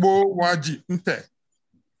Ungbo Waji Nte.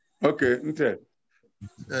 Okay, Nte.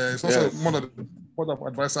 He's also one of the Board of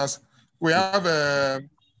Advisors. We have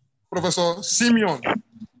Professor Simeon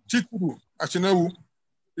Chituru Achinewu,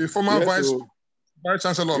 a former Vice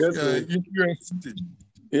Chancellor of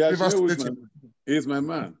USCT. He's my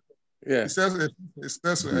man. Yeah. He says it's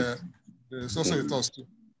also with us too.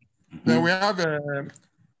 Then we have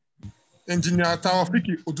Engineer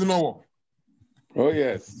Taofiki Odunowo. Oh,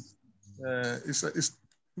 yes.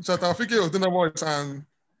 Taofiki Odunowo is an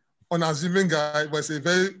unassuming guy, but he's a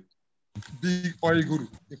very big oil guru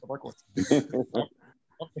in Port Harcourt.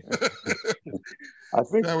 I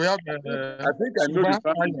think then we have I know the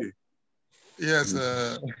family. Yes,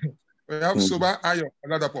 we have Suba Ayo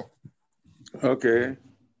Oladapo. Okay.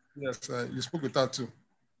 Yes, you spoke with that too.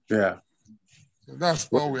 Yeah. So that's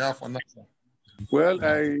all we have for now. Well,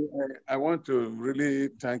 I want to really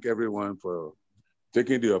thank everyone for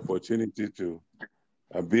taking the opportunity to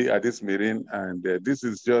be at this meeting, and this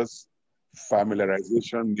is just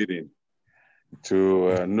familiarization meeting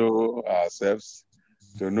to know ourselves,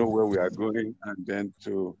 to know where we are going, and then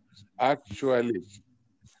to actually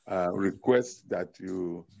request that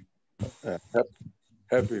you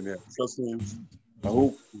help in sourcing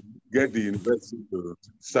who get the university to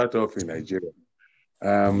start off in Nigeria.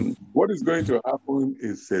 What is going to happen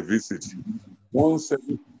is a visit. Once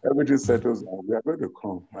everything settles down, we are going to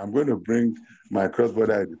come. I'm going to bring my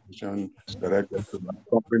cross-border education director to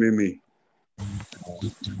accompany me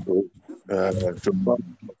to come.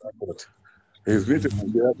 He's been to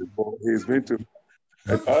Nigeria before. He's been to,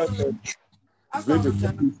 and also, he's been to.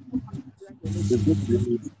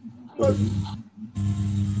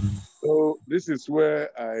 So this is where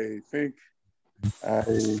I think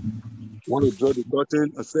I want to draw the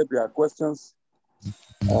curtain, accept your questions.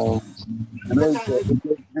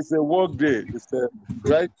 It's a work day.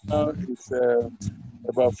 Right now it's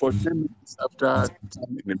about 14 minutes after 10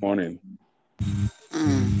 in the morning.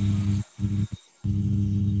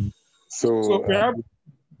 So we have,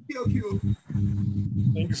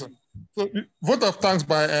 thank you, sir. So vote of thanks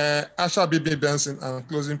by Asha Bibi Benson and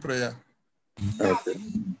closing prayer. Okay.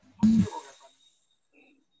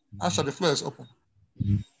 Asha, the floor is open.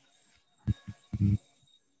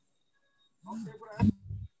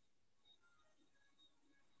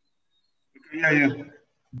 I can hear you.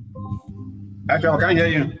 Asha, I can hear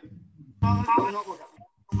you.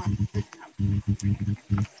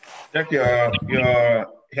 Check your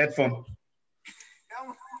headphone.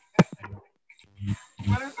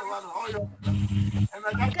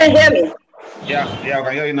 Can you hear me? Yeah, I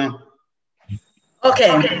can hear you now. Okay.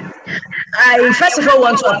 I first of all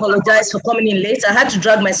want to apologize for coming in late. I had to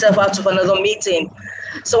drag myself out of another meeting.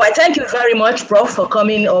 So I thank you very much, Prof, for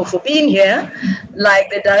coming or for being here. Like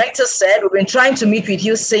the director said, we've been trying to meet with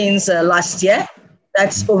you since last year.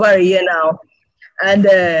 That's over a year now. And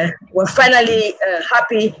we're finally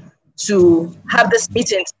happy to have this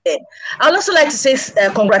meeting today. I'd also like to say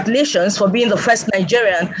congratulations for being the first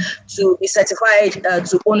Nigerian to be certified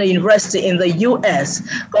to own a university in the US.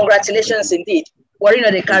 Congratulations indeed. Warri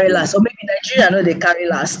no they carry last, or maybe Nigeria no they carry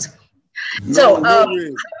last. So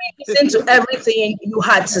having listened to everything you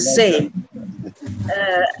had to say,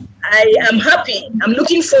 I am happy. I'm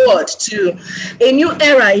looking forward to a new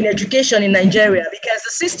era in education in Nigeria because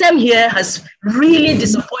the system here has really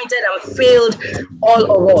disappointed and failed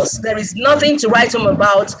all of us. There is nothing to write home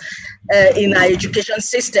about in our education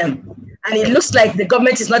system. And it looks like the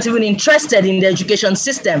government is not even interested in the education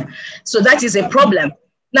system. So that is a problem.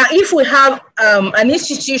 Now, if we have an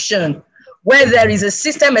institution where there is a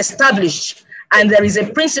system established and there is a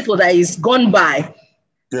principle that is gone by,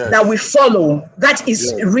 that we follow, that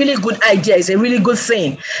is a really good idea. It's a really good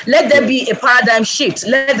thing. Let there be a paradigm shift.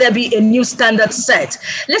 Let there be a new standard set.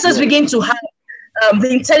 Let us begin to have the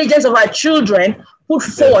intelligence of our children put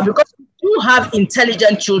forward, because we do have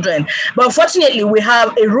intelligent children. But unfortunately, we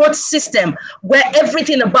have a road system where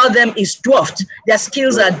everything about them is dwarfed. Their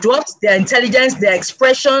skills are dwarfed, their intelligence, their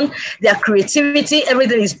expression, their creativity,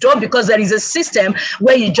 everything is dwarfed because there is a system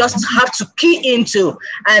where you just have to key into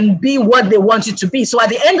and be what they want you to be. So at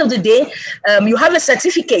the end of the day, you have a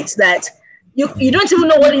certificate that you don't even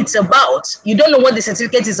know what it's about. You don't know what the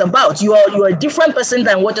certificate is about. You are a different person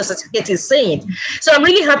than what your certificate is saying. So I'm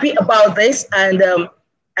really happy about this, and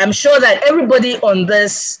I'm sure that everybody on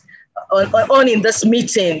this in this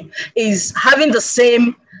meeting is having the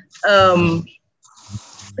same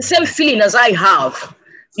feeling as I have.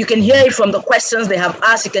 You can hear it from the questions they have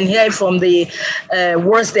asked. You can hear it from the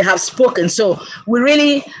words they have spoken. So we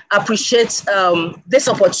really appreciate this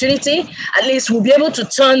opportunity. At least we'll be able to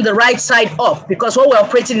turn the right side up, because what we're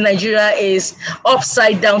operating in Nigeria is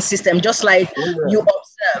upside down system, just like you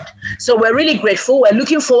observed. So we're really grateful. We're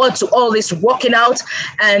looking forward to all this working out.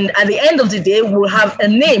 And at the end of the day, we'll have a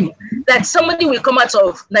name that somebody will come out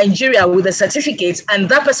of Nigeria with a certificate, and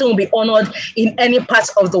that person will be honored in any part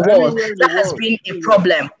of the world. That has been a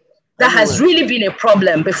problem. That has really been a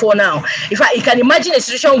problem before now. You can imagine a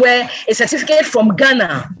situation where a certificate from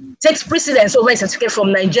Ghana takes precedence over a certificate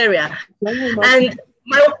from Nigeria. And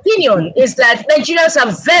my opinion is that Nigerians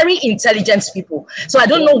are very intelligent people. So I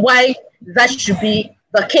don't know why that should be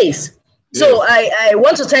the case. So I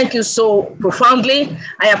want to thank you so profoundly.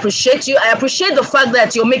 I appreciate you. I appreciate the fact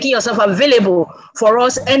that you're making yourself available for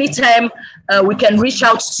us anytime we can reach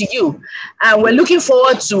out to you. And we're looking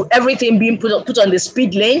forward to everything being put on the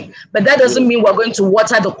speed lane, but that doesn't mean we're going to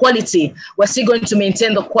water the quality. We're still going to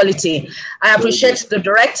maintain the quality. I appreciate the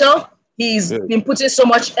director. He's been putting so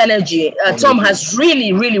much energy. Tom has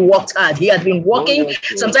really, really worked hard. He has been working.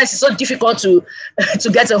 Sometimes it's so difficult to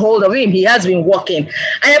get a hold of him. He has been working.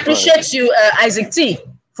 I appreciate you, Isaac T,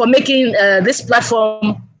 for making this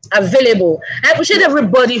platform available. I appreciate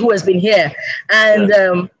everybody who has been here.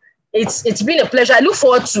 And it's been a pleasure. I look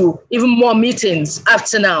forward to even more meetings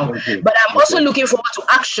after now, but I'm also looking forward to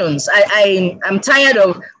actions. I'm tired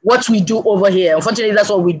of what we do over here. Unfortunately, that's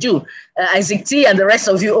what we do. Isaac T and the rest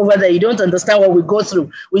of you over there, you don't understand what we go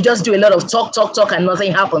through. We just do a lot of talk, and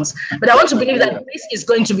nothing happens. But I want to believe that this is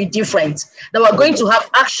going to be different, that we're going to have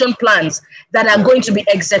action plans that are going to be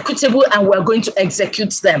executable, and we're going to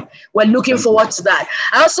execute them. We're looking forward to that.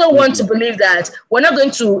 I also want to believe that we're not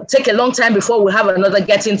going to take a long time before we have another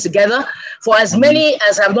getting together. For as many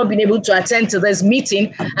as have not been able to attend to this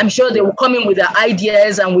meeting, I'm sure they will come in with their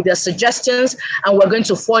ideas and with their suggestions, and we're going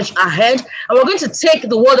to forge ahead, and we're going to take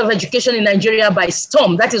the world of education in Nigeria by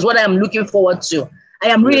storm. That is what I am looking forward to. I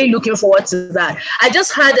am really looking forward to that. I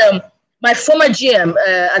just had my former GM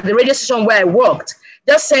at the radio station where I worked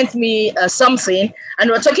just sent me something, and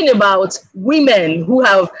we're talking about women who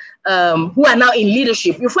are now in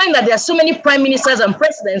leadership. You find that there are so many prime ministers and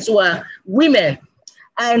presidents who are women.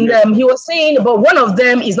 And he was saying, but one of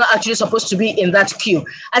them is not actually supposed to be in that queue.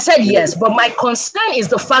 I said, yes, but my concern is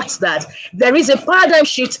the fact that there is a paradigm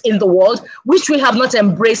shift in the world, which we have not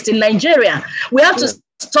embraced in Nigeria. We have to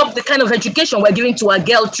stop the kind of education we're giving to our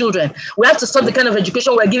girl children. We have to stop the kind of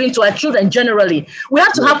education we're giving to our children generally. We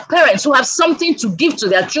have to have parents who have something to give to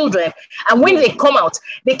their children. And when they come out,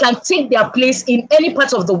 they can take their place in any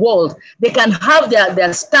part of the world. They can have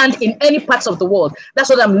their stand in any parts of the world.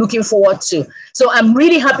 That's what I'm looking forward to. So I'm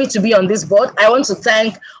really happy to be on this board. I want to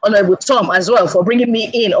thank Honorable Tom as well for bringing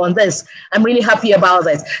me in on this. I'm really happy about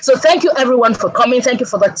it. So thank you everyone for coming. Thank you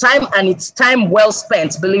for the time, and it's time well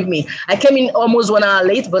spent, believe me. I came in almost 1 hour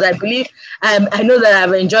late, but I believe, I know that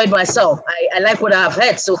I've enjoyed myself. I like what I've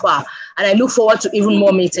heard so far, and I look forward to even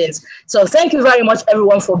more meetings. So thank you very much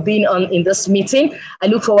everyone for being in this meeting. I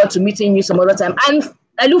look forward to meeting you some other time, and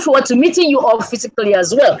I look forward to meeting you all physically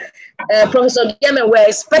as well. Professor Yemen, we're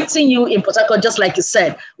expecting you in Port Harcourt, just like you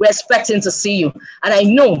said. We're expecting to see you. And I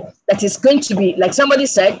know that it's going to be, like somebody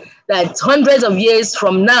said, that hundreds of years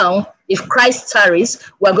from now, if Christ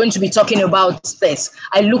tarries, we're going to be talking about this.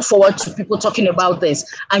 I look forward to people talking about this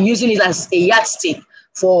and using it as a yardstick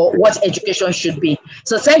for what education should be.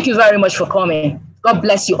 So thank you very much for coming. God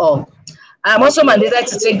bless you all. I'm also mandated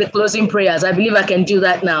to take the closing prayers. I believe I can do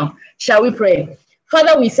that now. Shall we pray?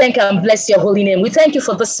 Father, we thank and bless your holy name. We thank you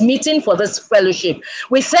for this meeting, for this fellowship.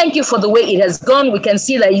 We thank you for the way it has gone. We can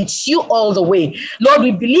see that it's you all the way. Lord,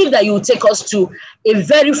 we believe that you will take us to a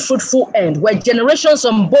very fruitful end where generations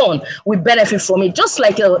unborn will benefit from it. Just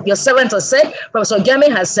like your servant has said, Professor Gyame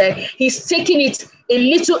has said, he's taking it a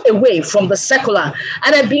little away from the secular.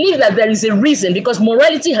 And I believe that there is a reason, because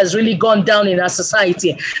morality has really gone down in our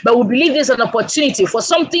society. But we believe there's an opportunity for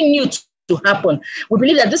something new to happen. We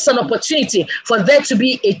believe that this is an opportunity for there to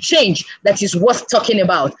be a change that is worth talking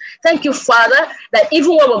about. Thank you, Father, that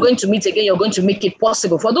even when we're going to meet again, you're going to make it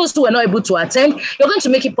possible. For those who are not able to attend, you're going to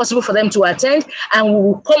make it possible for them to attend, and we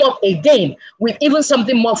will come up again with even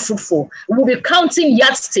something more fruitful. We'll be counting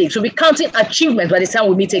yardsticks, we'll be counting achievements by the time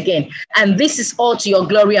we meet again. And this is all to your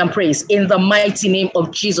glory and praise. In the mighty name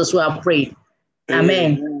of Jesus, we have prayed.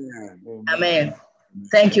 Amen. Amen. Amen.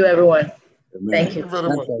 Thank you, everyone. Amen. Thank you very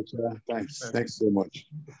much. Thanks so much.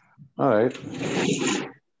 All right.